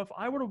 If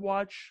I were to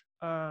watch,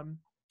 we'll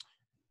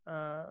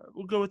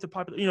go with the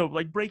popular,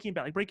 like Breaking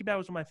Bad. Like Breaking Bad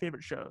was one of my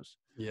favorite shows.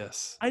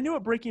 Yes. I knew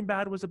what Breaking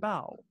Bad was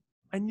about.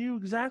 I knew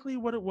exactly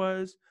what it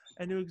was.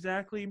 I knew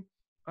exactly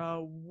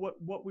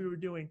what we were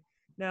doing.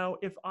 Now,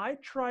 if I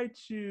tried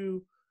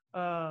to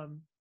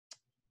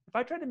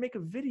make a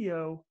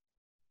video,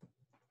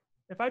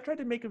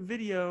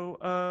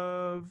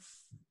 of,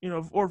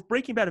 or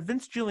Breaking Bad, if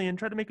Vince Gillian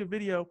tried to make a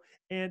video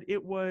and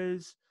it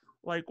was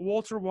like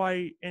Walter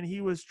White and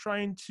he was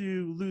trying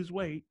to lose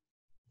weight,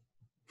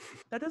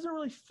 that doesn't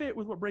really fit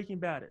with what Breaking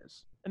Bad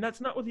is. And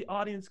that's not what the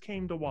audience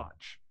came to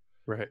watch.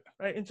 Right.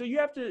 Right. And so you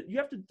have to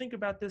think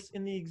about this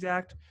in the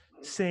exact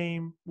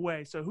same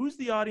way. So who's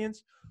the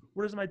audience?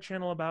 What is my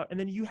channel about? And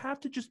then you have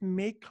to just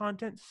make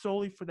content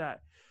solely for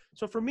that.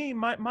 So for me,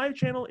 my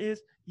channel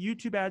is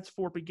YouTube ads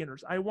for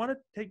beginners. I want to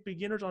take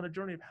beginners on a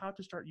journey of how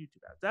to start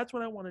YouTube ads. That's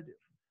what I want to do.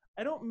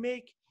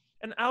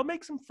 I'll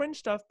make some fringe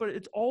stuff, but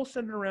it's all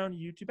centered around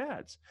YouTube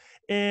ads.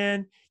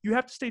 And you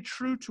have to stay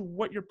true to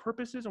what your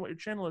purpose is and what your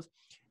channel is.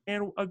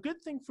 And a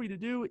good thing for you to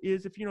do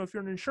is, if you're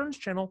an insurance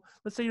channel,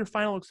 let's say your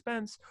final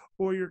expense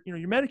or your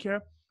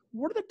Medicare,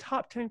 what are the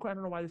top 10, I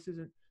don't know why this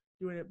isn't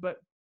doing it, but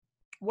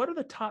what are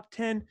the top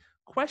 10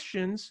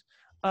 questions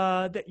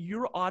that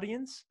your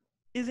audience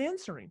is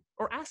answering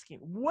or asking?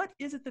 What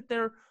is it that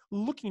they're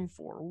looking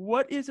for?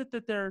 What is it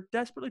that they're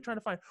desperately trying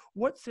to find?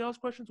 What sales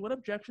questions, what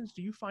objections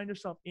do you find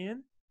yourself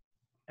in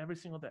every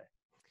single day?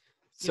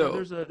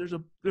 So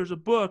there's a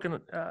book, and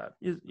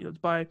it's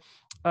by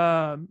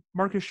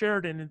Marcus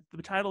Sheridan, and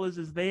the title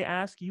is They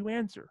Ask, You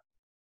Answer.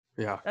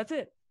 Yeah. That's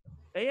it.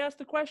 They ask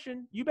the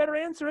question, you better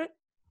answer it,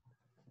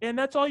 and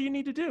that's all you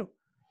need to do.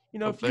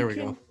 There we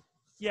go.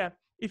 Yeah,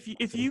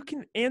 if you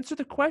can answer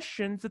the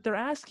questions that they're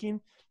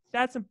asking,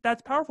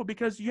 That's powerful,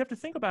 because you have to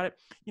think about it.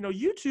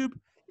 YouTube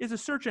is a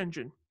search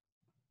engine,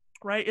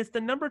 right? It's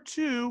the number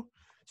 2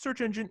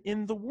 search engine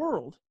in the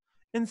world.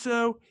 And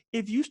so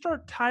if you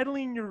start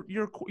titling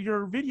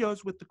your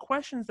videos with the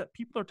questions that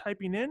people are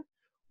typing in,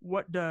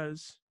 what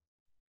does?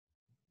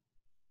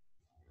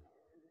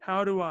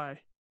 How do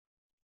I?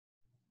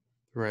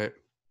 Right.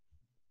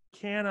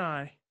 Can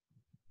I?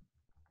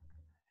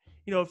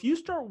 If you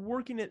start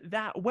working it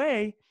that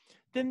way,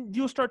 then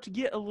you'll start to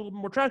get a little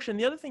more traction.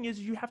 The other thing is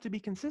you have to be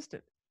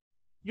consistent.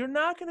 You're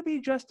not going to be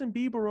Justin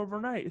Bieber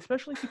overnight,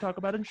 especially if you talk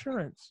about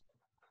insurance.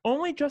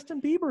 Only Justin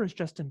Bieber is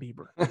Justin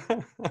Bieber,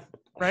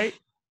 right?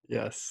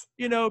 Yes.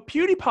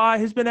 PewDiePie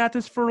has been at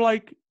this for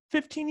like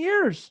 15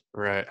 years.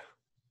 Right.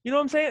 You know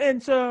what I'm saying?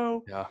 And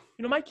so, Yeah.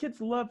 my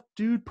kids love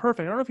Dude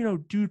Perfect. I don't know if you know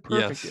who Dude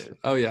Perfect Yes. is.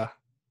 Oh yeah.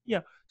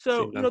 Yeah.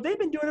 So, they've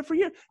been doing it for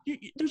years.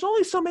 There's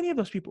only so many of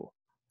those people.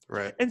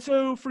 Right. And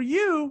so for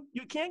you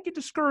can't get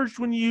discouraged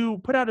when you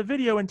put out a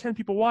video and 10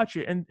 people watch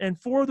it,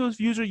 and 4 of those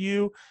views are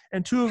you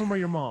and 2 of them are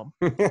your mom.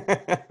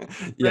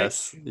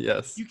 Yes. Right?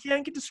 Yes. You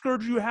can't get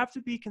discouraged. You have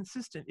to be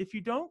consistent. If you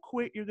don't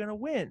quit, you're going to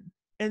win.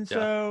 And Yeah.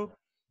 so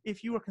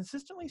if you are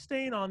consistently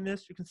staying on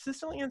this, you're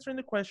consistently answering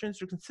the questions,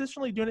 you're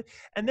consistently doing it,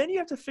 and then you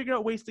have to figure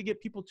out ways to get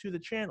people to the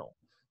channel.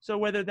 So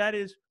whether that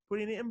is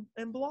putting it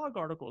in blog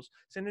articles,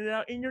 sending it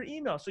out in your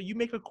email. So you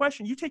make a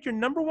question. You take your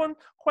number 1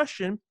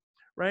 question,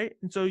 right?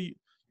 And so you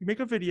make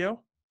a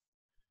video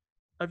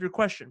of your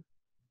question.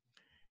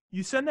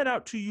 You send that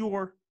out to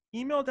your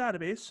email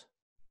database,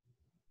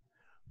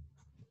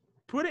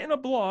 put it in a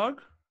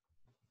blog,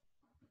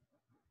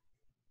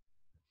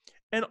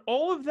 and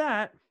all of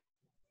that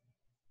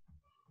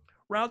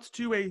routes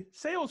to a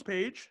sales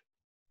page,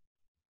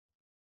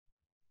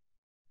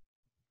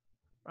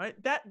 right?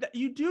 That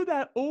you do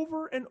that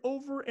over and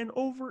over and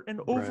over and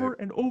over Right.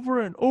 and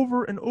over and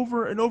over and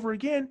over and over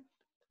again.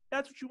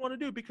 That's what you want to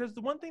do, because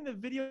the one thing that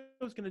video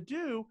is going to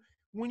do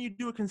when you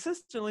do it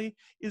consistently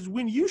is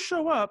when you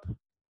show up,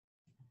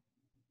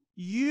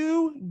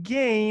 you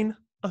gain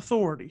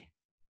authority.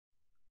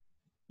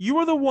 You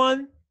are the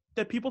one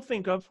that people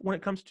think of when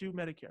it comes to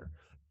Medicare.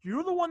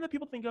 You're the one that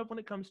people think of when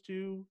it comes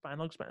to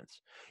final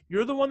expense.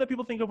 You're the one that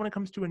people think of when it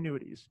comes to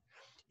annuities.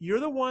 You're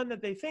the one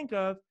that they think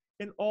of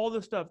in all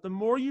this stuff. The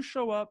more you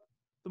show up,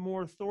 the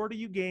more authority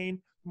you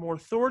gain. The more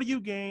authority you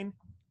gain,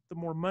 the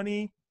more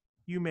money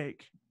you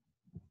make.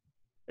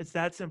 It's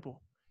that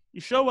simple.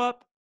 You show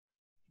up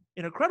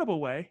in a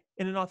credible way,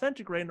 in an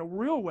authentic way, in a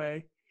real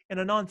way, in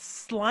a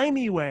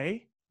non-slimy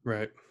way.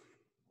 Right.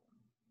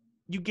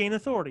 You gain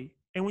authority.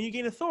 And when you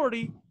gain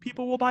authority,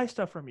 people will buy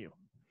stuff from you,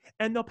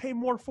 and they'll pay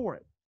more for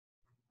it.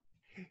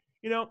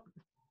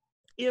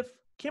 If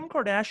Kim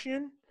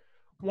Kardashian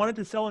wanted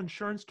to sell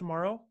insurance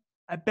tomorrow,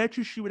 I bet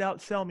you she would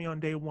outsell me on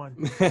day 1.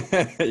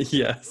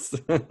 Yes.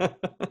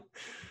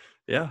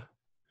 Yeah.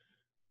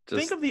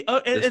 Think of the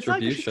it's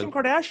not like she's Kim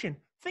Kardashian.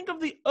 Think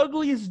of the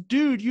ugliest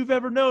dude you've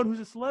ever known who's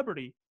a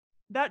celebrity.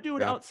 That dude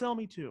would outsell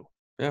me too.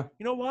 Yeah.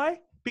 You know why?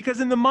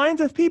 Because in the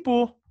minds of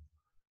people,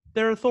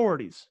 they're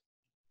authorities.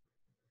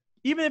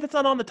 Even if it's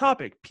not on the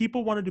topic,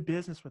 people want to do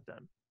business with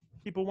them.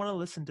 People want to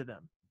listen to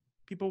them.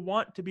 People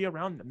want to be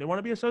around them. They want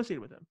to be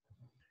associated with them.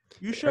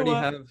 You show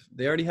up.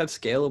 They already have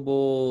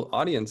scalable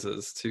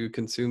audiences to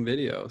consume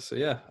video. So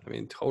yeah, I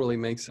mean, totally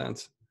makes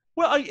sense.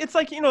 Well, it's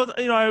like, the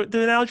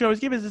analogy I always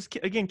give is this,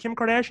 again, Kim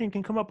Kardashian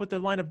can come up with a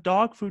line of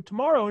dog food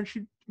tomorrow and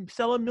she'd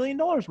sell $1 million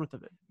worth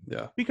of it.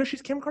 Yeah. Because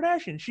she's Kim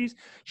Kardashian.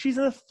 She's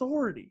an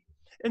authority.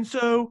 And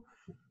so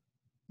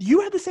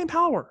you have the same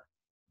power.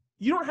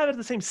 You don't have it at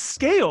the same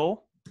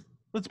scale,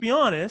 let's be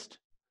honest,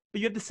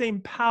 but you have the same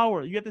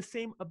power. You have the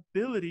same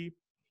ability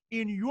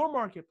in your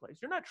marketplace.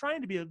 You're not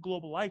trying to be a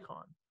global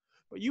icon,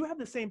 but you have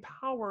the same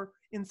power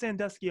in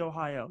Sandusky,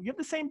 Ohio. You have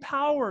the same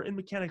power in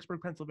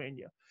Mechanicsburg,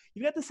 Pennsylvania.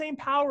 You've got the same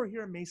power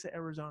here in Mesa,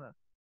 Arizona,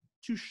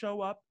 to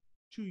show up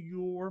to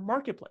your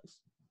marketplace,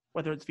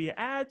 whether it's via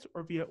ads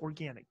or via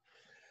organic.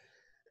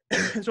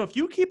 So if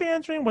you keep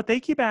answering what they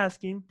keep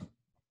asking,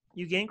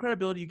 you gain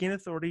credibility, you gain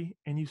authority,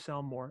 and you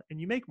sell more and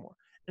you make more.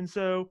 And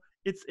so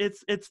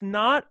it's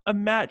not a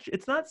match.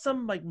 It's not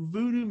some like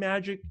voodoo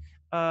magic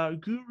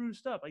guru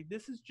stuff. Like,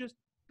 this is just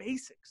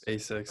basics.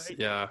 Basics, right?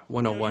 yeah,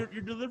 101.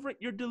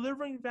 You're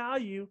delivering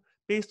value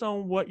based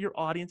on what your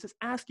audience is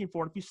asking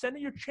for. And if you center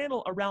your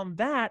channel around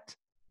that,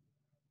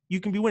 you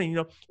can be winning.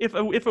 If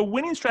a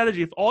winning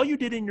strategy, if all you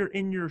did in your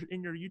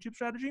YouTube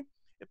strategy,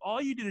 if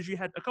all you did is you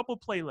had a couple of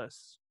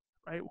playlists,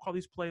 right? We'll call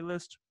these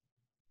playlists,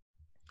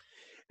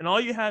 and all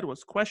you had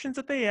was questions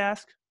that they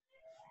ask,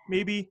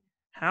 maybe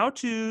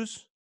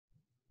how-tos,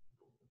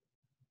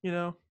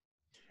 and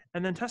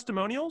then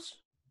testimonials.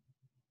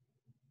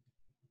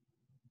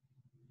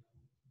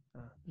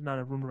 Not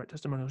a room to write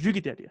testimonials. You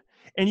get the idea.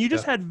 And you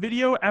just had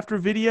video after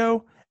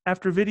video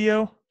after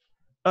video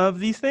of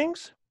these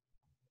things,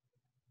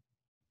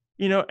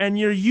 and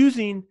you're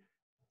using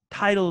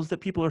titles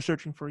that people are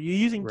searching for. You're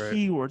using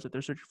keywords that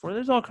they're searching for.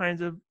 There's all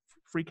kinds of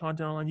free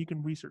content online. You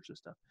can research this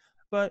stuff.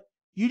 But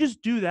you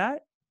just do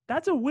that.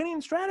 That's a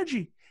winning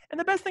strategy. And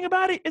the best thing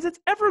about it is it's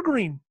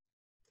evergreen.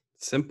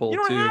 Simple. You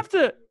don't have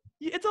to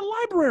It's a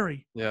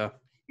library. Yeah.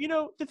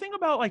 The thing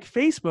about like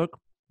Facebook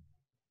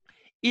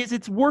is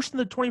it's worse than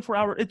the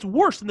 24-hour. It's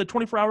worse than the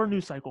 24-hour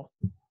news cycle.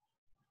 You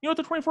know what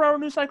the 24-hour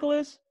news cycle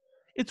is?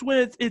 It's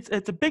when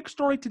it's a big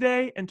story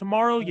today, and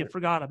tomorrow you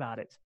forgot about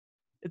it.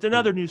 It's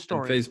another news And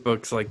story.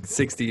 Facebook's like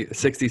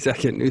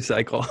 60-second news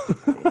cycle.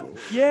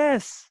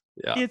 Yes,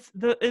 Yeah. it's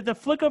the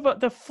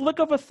flick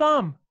of a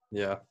thumb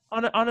Yeah.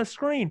 on a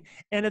screen,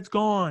 and it's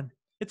gone.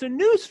 It's a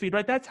news feed,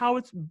 right? That's how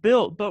it's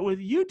built. But with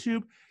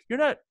YouTube, you're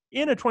not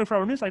in a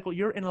 24-hour news cycle.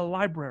 You're in a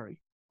library,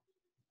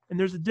 and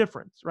there's a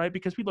difference, right?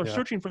 Because people are Yeah.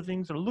 searching for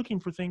things, they're looking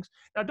for things.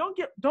 Now, don't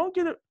get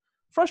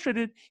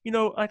frustrated.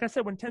 Like I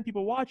said, when 10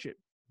 people watch it,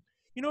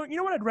 you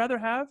know what I'd rather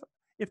have?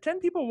 If 10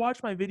 people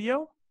watch my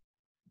video,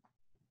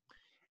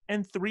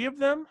 and 3 of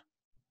them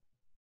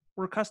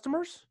were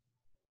customers,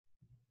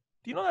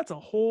 do you know that's a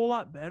whole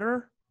lot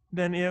better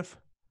than if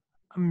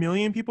 1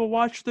 million people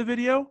watch the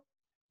video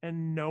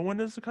and no one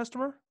is a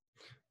customer?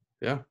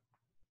 Yeah.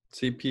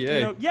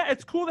 CPA. Yeah,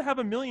 it's cool to have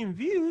 1 million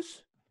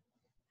views,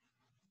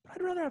 but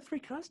I'd rather have 3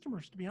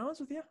 customers, to be honest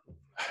with you.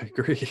 I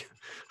agree.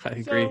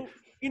 So,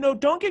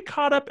 don't get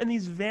caught up in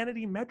these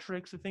vanity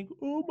metrics and think,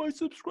 oh, my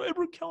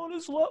subscriber count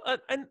is low.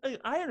 And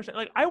I understand.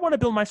 Like, I want to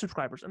build my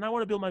subscribers and I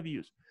want to build my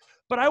views,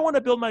 but I want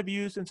to build my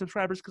views and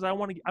subscribers because I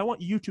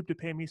want YouTube to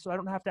pay me, so I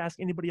don't have to ask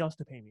anybody else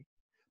to pay me.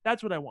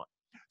 That's what I want.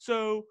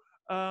 So,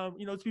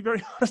 to be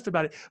very honest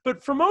about it.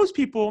 But for most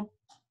people,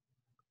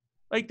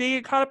 like, they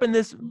get caught up in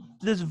this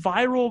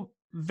viral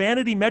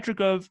vanity metric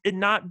of it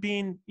not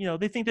being,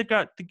 they think they've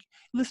got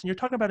listen, you're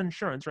talking about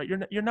insurance, right?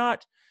 You're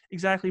not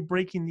exactly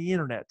breaking the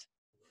internet,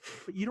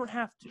 but you don't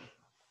have to.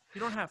 You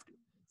don't have to.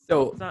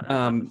 So That's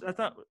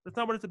not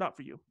what it's about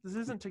for you. This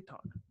isn't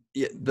TikTok.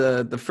 yeah,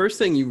 the first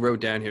thing you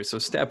wrote down here. So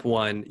step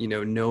 1,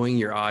 knowing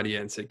your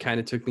audience. It kind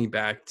of took me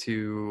back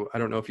to, I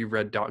don't know if you've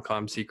read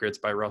 .com Secrets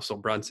by Russell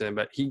Brunson,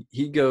 but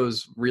he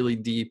goes really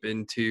deep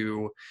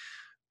into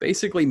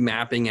basically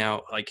mapping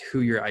out like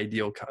who your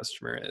ideal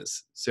customer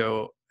is.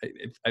 So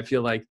I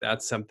feel like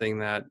that's something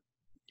that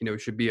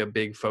should be a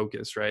big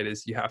focus, right?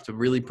 Is you have to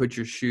really put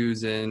your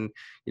shoes in.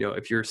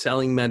 If you're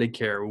selling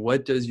Medicare,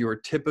 what does your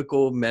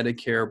typical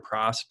Medicare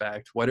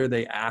prospect, what are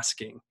they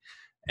asking?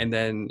 And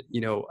then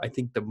I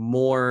think the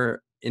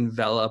more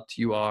enveloped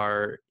you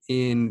are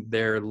in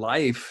their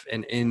life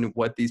and in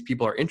what these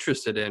people are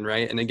interested in,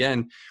 right? And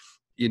again,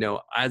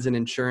 as an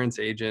insurance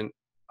agent,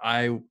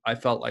 I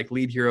felt like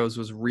Lead Heroes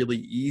was really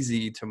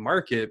easy to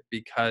market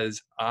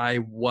because I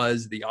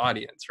was the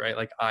audience, right?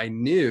 Like I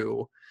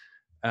knew.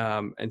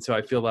 And so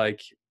I feel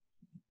like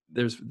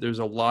there's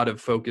a lot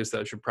of focus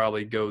that should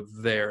probably go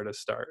there to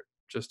start,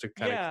 just to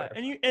kind of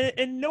clarify.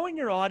 And knowing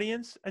your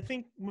audience, I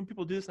think when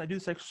people do this, and I do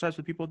this exercise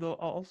with people,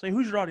 I'll say,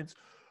 "Who's your audience?"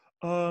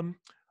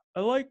 I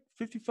like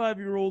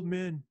 55-year-old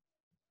men.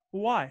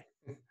 Why?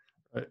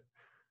 Right.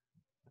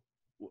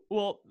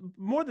 Well,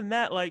 more than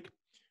that, like,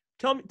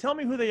 tell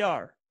me who they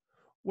are.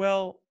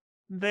 Well,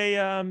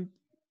 they're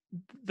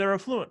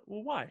affluent.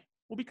 Well, why?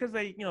 Well, because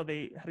they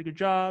had a good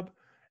job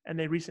and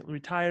they recently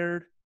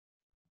retired.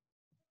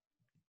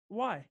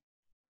 Why?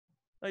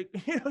 Like,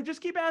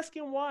 just keep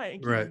asking why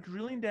and keep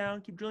drilling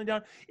down.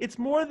 It's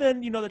more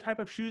than, the type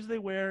of shoes they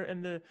wear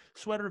and the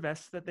sweater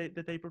vests that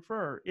they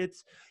prefer.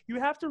 It's, you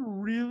have to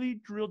really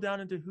drill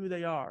down into who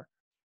they are.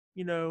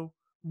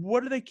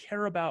 What do they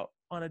care about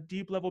on a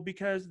deep level?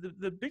 Because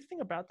the big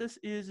thing about this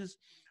is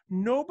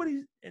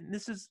nobody, and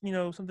this is,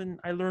 something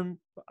I learned,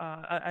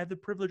 I have the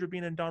privilege of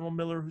being in Donald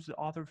Miller, who's the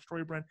author of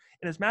StoryBrand,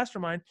 in his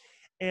mastermind.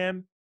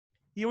 And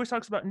he always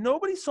talks about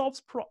nobody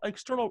looks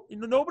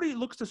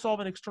to solve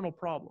an external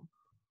problem.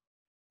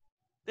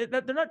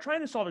 They're not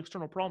trying to solve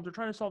external problems. They're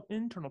trying to solve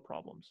internal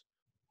problems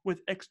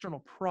with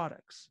external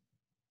products,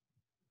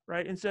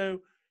 right? And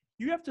so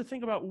you have to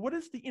think about, what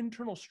is the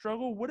internal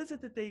struggle? What is it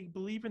that they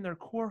believe in their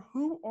core?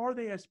 Who are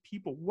they as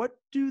people? What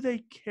do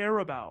they care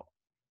about?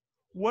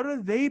 What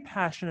are they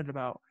passionate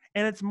about?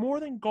 And it's more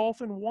than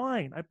golf and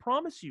wine. I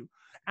promise you.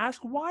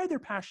 Ask why they're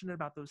passionate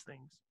about those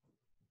things.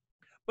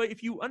 But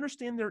if you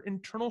understand their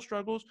internal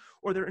struggles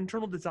or their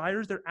internal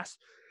desires, their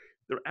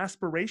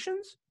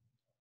aspirations,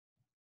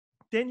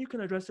 then you can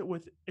address it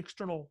with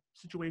external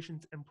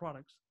situations and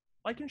products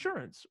like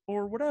insurance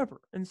or whatever.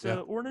 And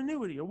so, or an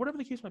annuity or whatever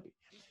the case might be.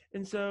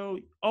 And so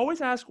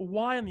always ask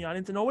why in the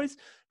audience, and always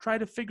try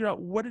to figure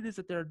out what it is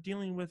that they're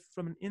dealing with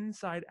from an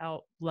inside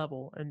out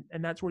level. And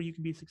that's where you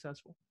can be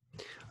successful.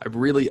 I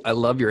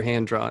love your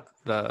hand drawn,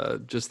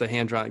 the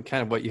hand drawn,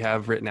 kind of what you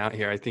have written out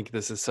here. I think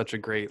this is such a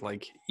great,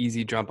 like,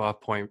 easy jump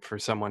off point for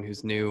someone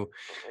who's new.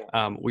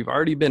 We've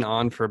already been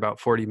on for about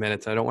 40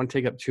 minutes. I don't want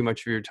to take up too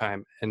much of your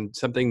time. And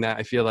something that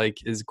I feel like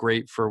is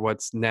great for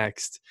what's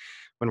next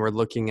when we're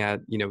looking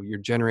at, you're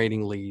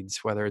generating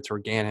leads, whether it's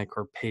organic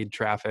or paid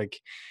traffic,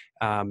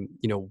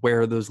 where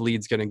are those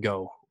leads going to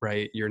go,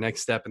 right? Your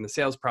next step in the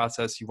sales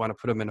process, you want to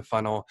put them in a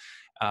funnel.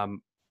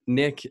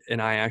 Nick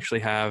and I actually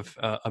have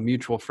a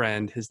mutual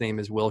friend. His name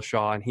is Will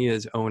Shaw, and he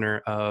is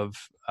owner of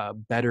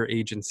Better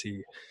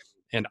Agency.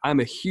 And I'm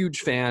a huge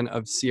fan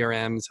of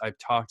CRMs. I've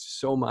talked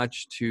so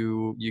much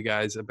to you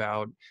guys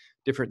about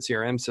different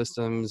CRM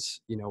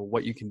systems,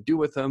 what you can do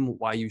with them,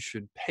 why you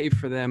should pay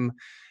for them.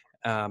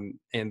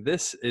 And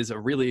this is a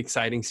really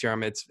exciting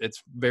CRM.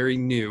 It's very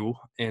new,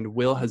 and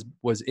Will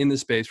was in the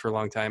space for a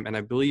long time. And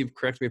I believe,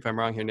 correct me if I'm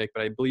wrong here, Nick,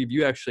 but I believe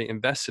you actually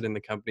invested in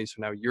the company, so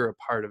now you're a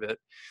part of it.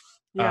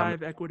 Yeah, I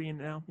have equity in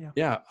it now. Yeah.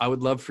 Yeah, I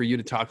would love for you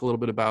to talk a little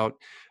bit about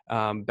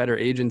Better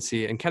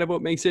Agency and kind of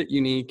what makes it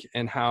unique,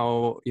 and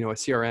how a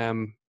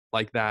CRM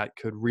like that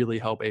could really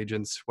help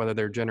agents, whether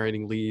they're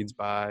generating leads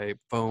by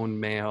phone,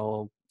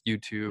 mail,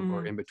 YouTube,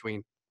 or in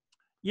between.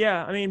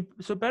 Yeah, I mean,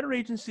 so Better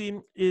Agency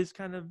is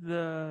kind of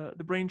the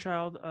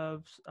brainchild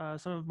of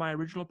some of my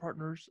original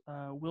partners,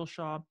 Will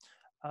Shaw,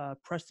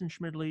 Preston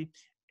Schmidley,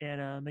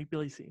 and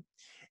McBillsey.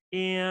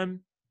 And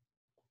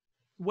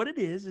what it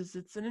is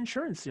it's an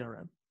insurance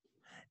CRM.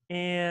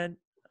 And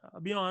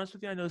I'll be honest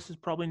with you, I know this is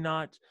probably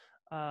not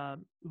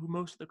who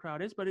most of the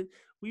crowd is, but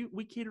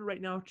we cater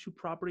right now to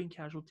property and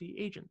casualty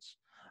agents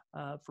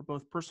for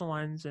both personal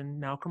lines and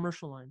now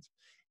commercial lines.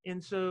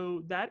 And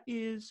so that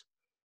is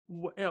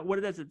what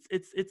it is.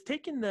 It's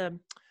taking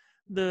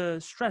the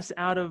stress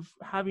out of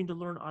having to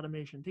learn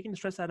automation, taking the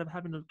stress out of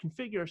having to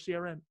configure a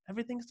CRM.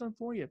 Everything's done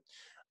for you.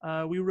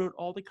 We wrote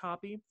all the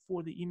copy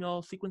for the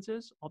email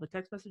sequences, all the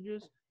text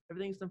messages.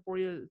 Everything's done for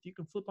you. If you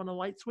can flip on a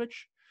light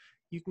switch,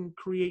 you can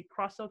create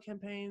cross-sell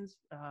campaigns,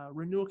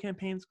 renewal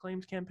campaigns,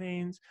 claims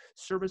campaigns,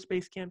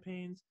 service-based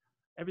campaigns.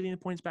 Everything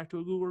that points back to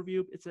a Google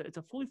review. It's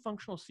a fully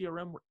functional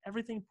CRM where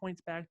everything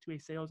points back to a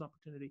sales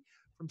opportunity,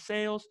 from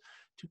sales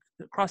to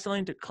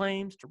cross-selling to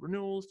claims to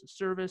renewals to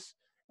service.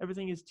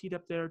 Everything is teed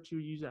up there to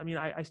use it. I mean,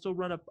 I still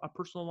run a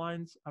personal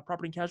lines, a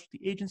property and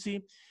casualty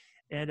agency,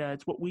 and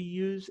it's what we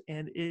use,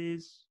 and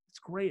it's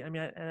great. I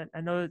mean,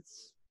 I know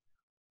it's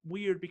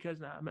weird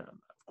because of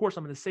course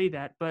I'm going to say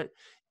that, but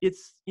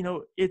it's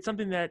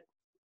something that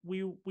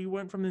we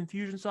went from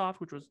Infusionsoft,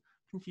 which was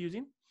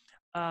confusing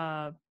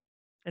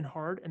and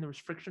hard, and there was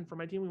friction for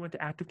my team. We went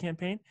to Active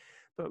Campaign,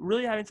 but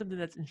really having something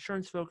that's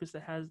insurance focused,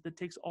 that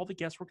takes all the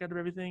guesswork out of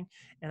everything,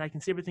 and I can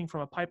see everything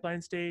from a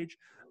pipeline stage,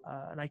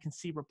 and I can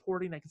see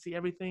reporting, I can see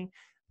everything.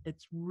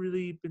 It's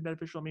really been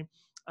beneficial. I mean,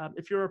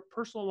 if you're a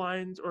personal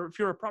lines or if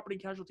you're a property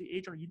and casualty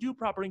agent or you do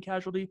property and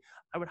casualty,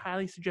 I would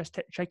highly suggest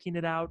checking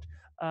it out.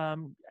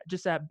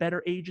 Just at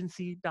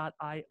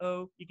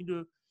betteragency.io. You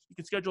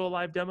can schedule a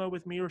live demo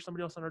with me or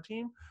somebody else on our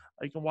team.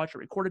 You can watch a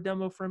recorded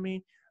demo from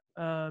me.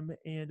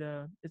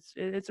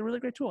 It's a really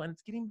great tool, and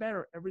it's getting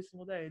better every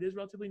single day. It is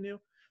relatively new.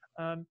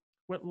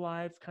 Went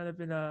live kind of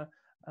in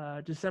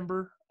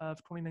December of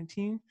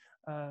 2019,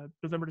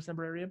 November,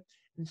 December area.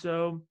 And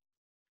so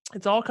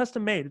it's all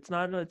custom made. It's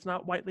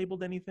not white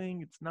labeled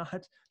anything. It's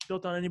not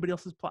built on anybody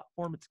else's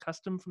platform. It's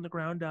custom from the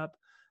ground up.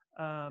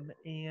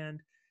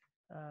 And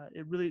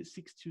it really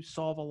seeks to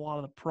solve a lot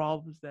of the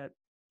problems that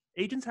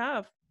agents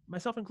have,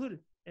 myself included.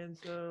 And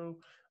so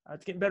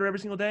it's getting better every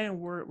single day, and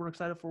we're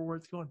excited for where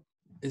it's going.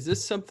 Is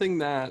this something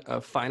that a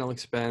final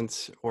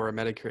expense or a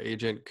Medicare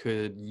agent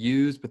could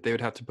use, but they would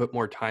have to put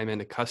more time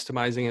into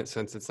customizing it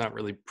since it's not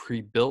really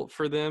pre-built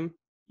for them?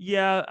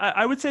 Yeah,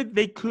 I would say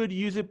they could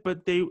use it,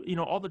 but they,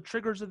 all the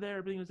triggers are there,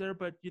 everything is there,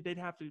 but they'd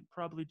have to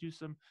probably do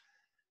some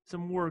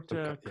work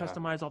to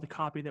customize all the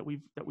copy that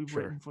we've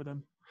written for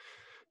them.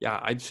 Yeah,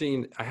 I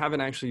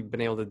haven't actually been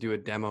able to do a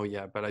demo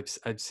yet, but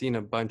I've seen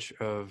a bunch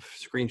of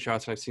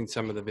screenshots, and I've seen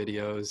some of the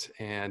videos,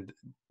 and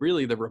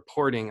really the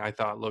reporting I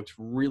thought looked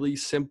really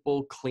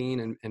simple,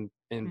 clean,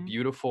 and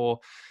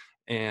beautiful.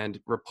 And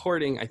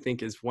reporting, I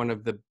think, is one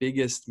of the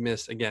biggest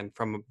myths, again,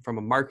 from a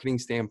marketing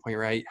standpoint,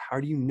 right? How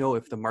do you know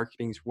if the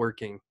marketing's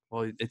working?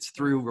 Well, it's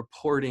through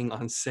reporting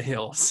on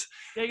sales.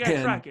 Yeah, you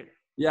gotta track it.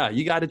 Yeah,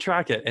 you got to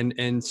track it.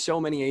 And so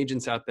many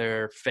agents out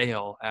there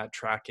fail at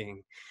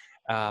tracking.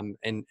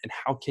 And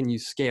how can you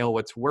scale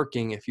what's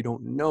working if you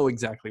don't know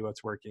exactly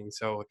what's working?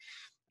 So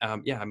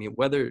yeah, I mean,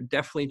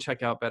 definitely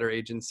check out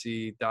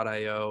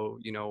betteragency.io.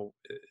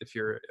 If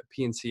you're a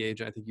PNC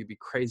agent, I think you'd be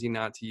crazy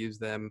not to use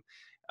them.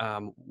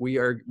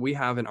 We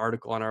have an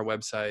article on our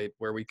website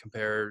where we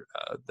compare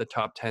the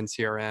top 10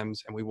 CRMs,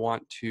 and we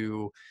want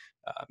to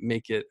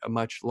make it a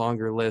much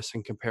longer list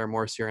and compare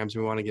more CRMs.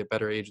 We want to get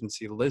Better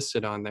Agency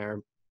listed on there.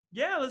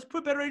 Yeah, let's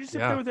put Better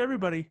Agency up there with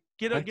everybody.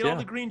 Get all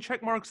the green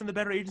check marks in the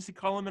Better Agency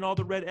column and all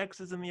the red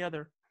X's in the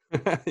other.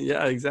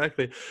 Yeah,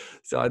 exactly.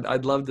 So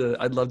I'd love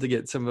to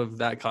get some of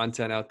that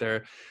content out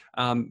there.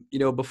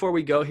 Before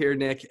we go here,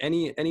 Nick,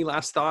 any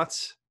last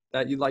thoughts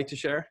that you'd like to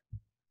share?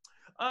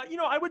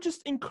 I would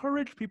just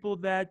encourage people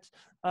that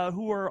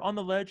who are on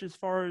the ledge as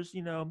far as,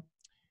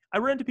 I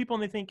run into people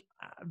and they think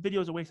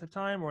video is a waste of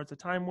time, or it's a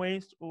time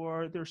waste,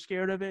 or they're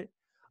scared of it.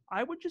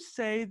 I would just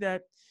say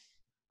that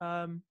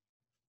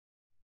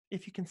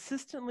if you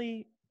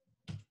consistently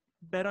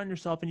bet on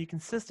yourself and you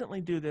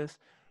consistently do this,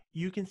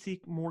 you can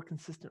see more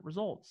consistent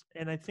results.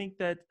 And I think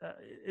that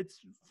it's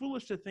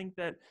foolish to think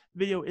that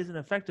video isn't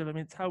effective. I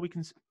mean, it's how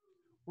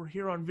we're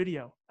here on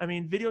video. I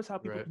mean, video is how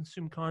people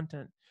consume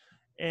content.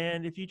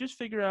 And if you just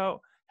figure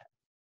out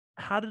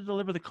how to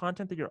deliver the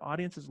content that your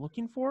audience is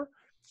looking for,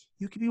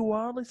 you can be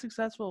wildly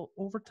successful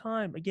over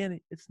time. Again,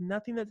 it's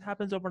nothing that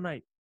happens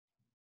overnight.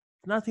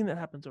 nothing that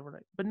happens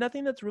overnight, but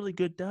nothing that's really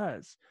good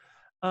does.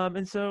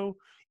 And so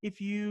if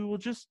you will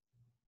just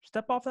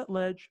step off that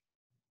ledge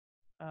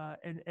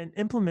and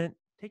implement,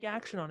 take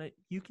action on it,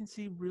 you can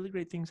see really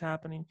great things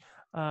happening.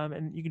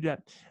 And you can do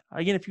that.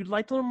 Again, if you'd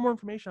like to learn more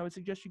information, I would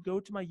suggest you go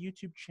to my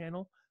YouTube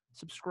channel,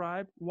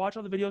 subscribe, watch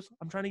all the videos.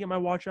 I'm trying to get my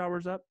watch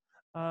hours up.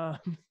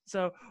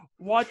 So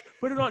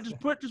put it on, just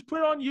put it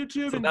on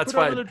YouTube So and put it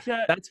on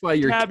the that's why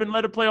you're tab and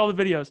let it play all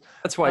the videos.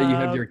 That's why you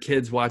have your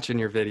kids watching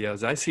your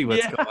videos. I see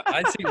what's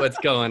Yeah.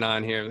 going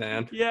on here,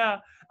 man. Yeah.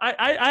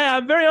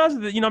 I'm very honest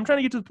with it. I'm trying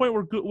to get to the point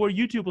where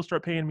YouTube will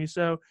start paying me.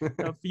 So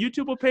if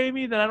YouTube will pay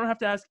me, then I don't have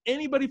to ask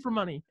anybody for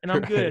money, and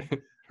I'm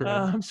good.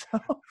 Right. So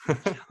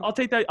I'll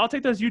take that. I'll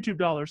take those YouTube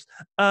dollars.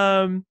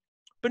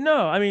 But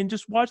no, I mean,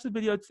 just watch the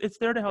video. It's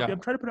there to help you.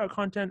 I'm trying to put out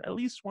content at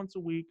least once a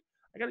week.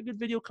 I got a good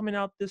video coming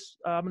out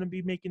I'm going to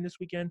be making this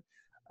weekend.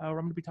 Where I'm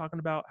going to be talking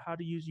about how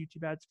to use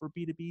YouTube ads for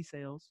B2B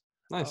sales,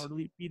 Nice. or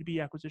B2B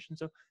acquisition.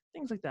 So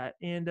things like that,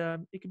 and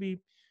it could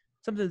be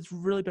something that's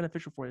really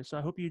beneficial for you. So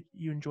I hope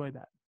you enjoy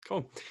that.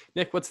 Cool.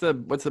 Nick, what's the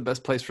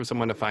best place for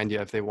someone to find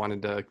you if they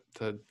wanted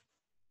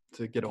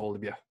to get a hold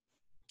of you?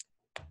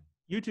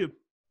 YouTube.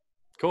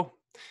 Cool.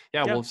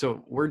 Yeah. Well,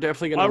 so we're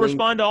definitely going to I'll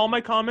respond to all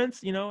my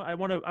comments. I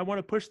want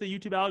to push the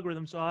YouTube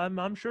algorithm. So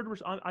I'm sure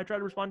I try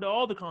to respond to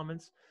all the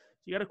comments.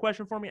 If you got a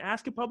question for me,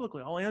 ask it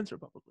publicly. I'll answer it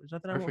publicly. There's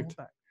nothing I won't hold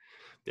back.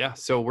 Yeah.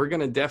 So we're going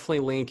to definitely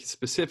link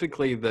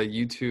specifically the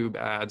YouTube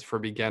ads for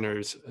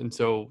beginners. And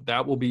so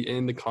that will be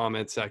in the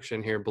comment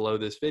section here below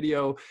this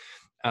video.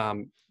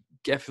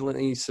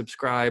 Definitely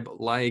subscribe,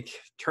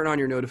 turn on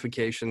your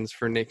notifications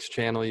for Nick's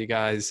channel, you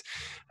guys.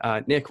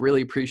 Nick,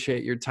 really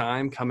appreciate your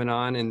time coming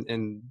on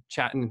and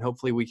chatting. And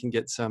hopefully we can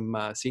get some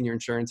senior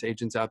insurance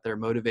agents out there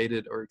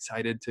motivated or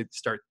excited to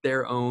start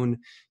their own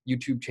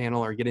YouTube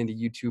channel or get into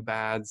YouTube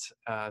ads.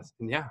 And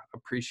yeah,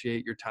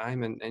 appreciate your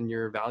time and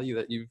your value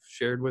that you've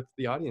shared with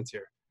the audience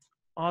here.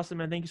 Awesome,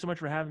 man. Thank you so much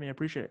for having me. I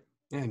appreciate it.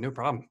 Yeah, no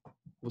problem.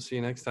 We'll see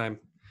you next time.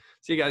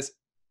 See you guys.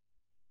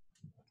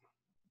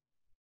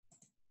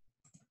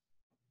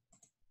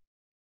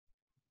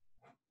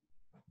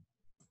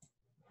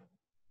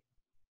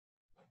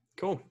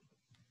 Cool.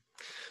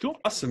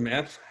 Awesome,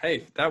 man.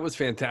 Hey, that was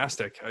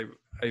fantastic. I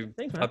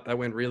thought that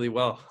went really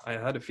well. I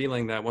had a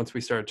feeling that once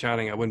we started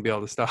chatting, I wouldn't be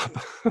able to stop.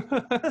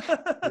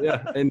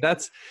 Yeah. And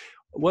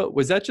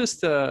was that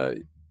just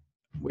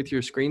with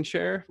your screen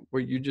share? Were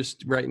you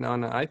just writing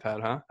on an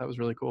iPad, huh? That was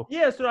really cool.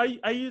 Yeah. So I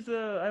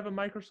have a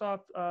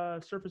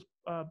Microsoft Surface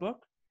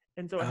book.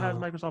 And so it has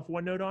Microsoft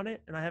OneNote on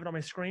it, and I have it on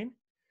my screen.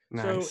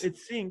 Nice. So it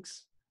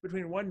syncs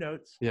between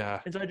OneNotes.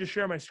 Yeah. And so I just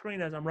share my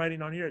screen as I'm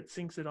writing on here. It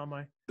syncs it on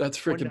my. That's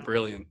freaking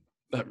brilliant.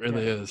 That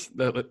really is.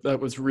 That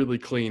was really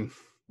clean.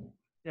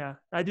 Yeah,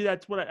 I do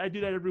that. I do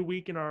that every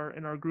week in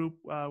our group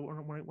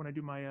when I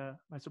do my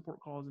my support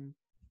calls and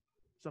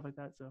stuff like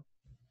that. So.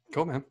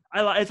 Cool, man.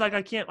 It's like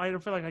I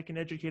don't feel like I can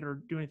educate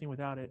or do anything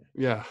without it.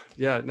 Yeah.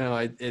 No,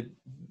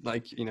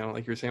 like you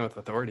were saying with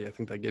authority, I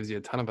think that gives you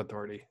a ton of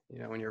authority.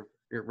 When you're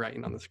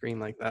writing on the screen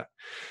like that.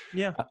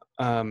 Yeah.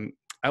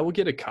 I will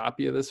get a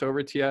copy of this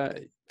over to you.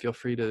 Feel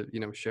free to,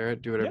 share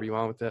it, do whatever you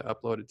want with it,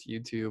 upload it to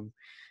YouTube.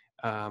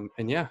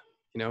 And yeah,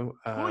 no,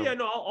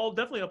 I'll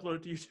definitely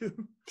upload it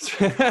to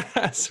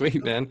YouTube.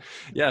 Sweet, man.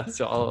 Yeah.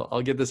 So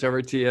I'll get this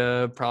over to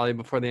you probably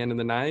before the end of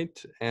the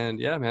night. And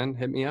yeah, man,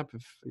 hit me up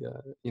if,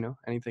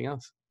 anything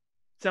else.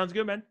 Sounds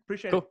good, man.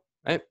 Appreciate it. Cool.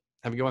 All right.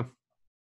 Have a good one.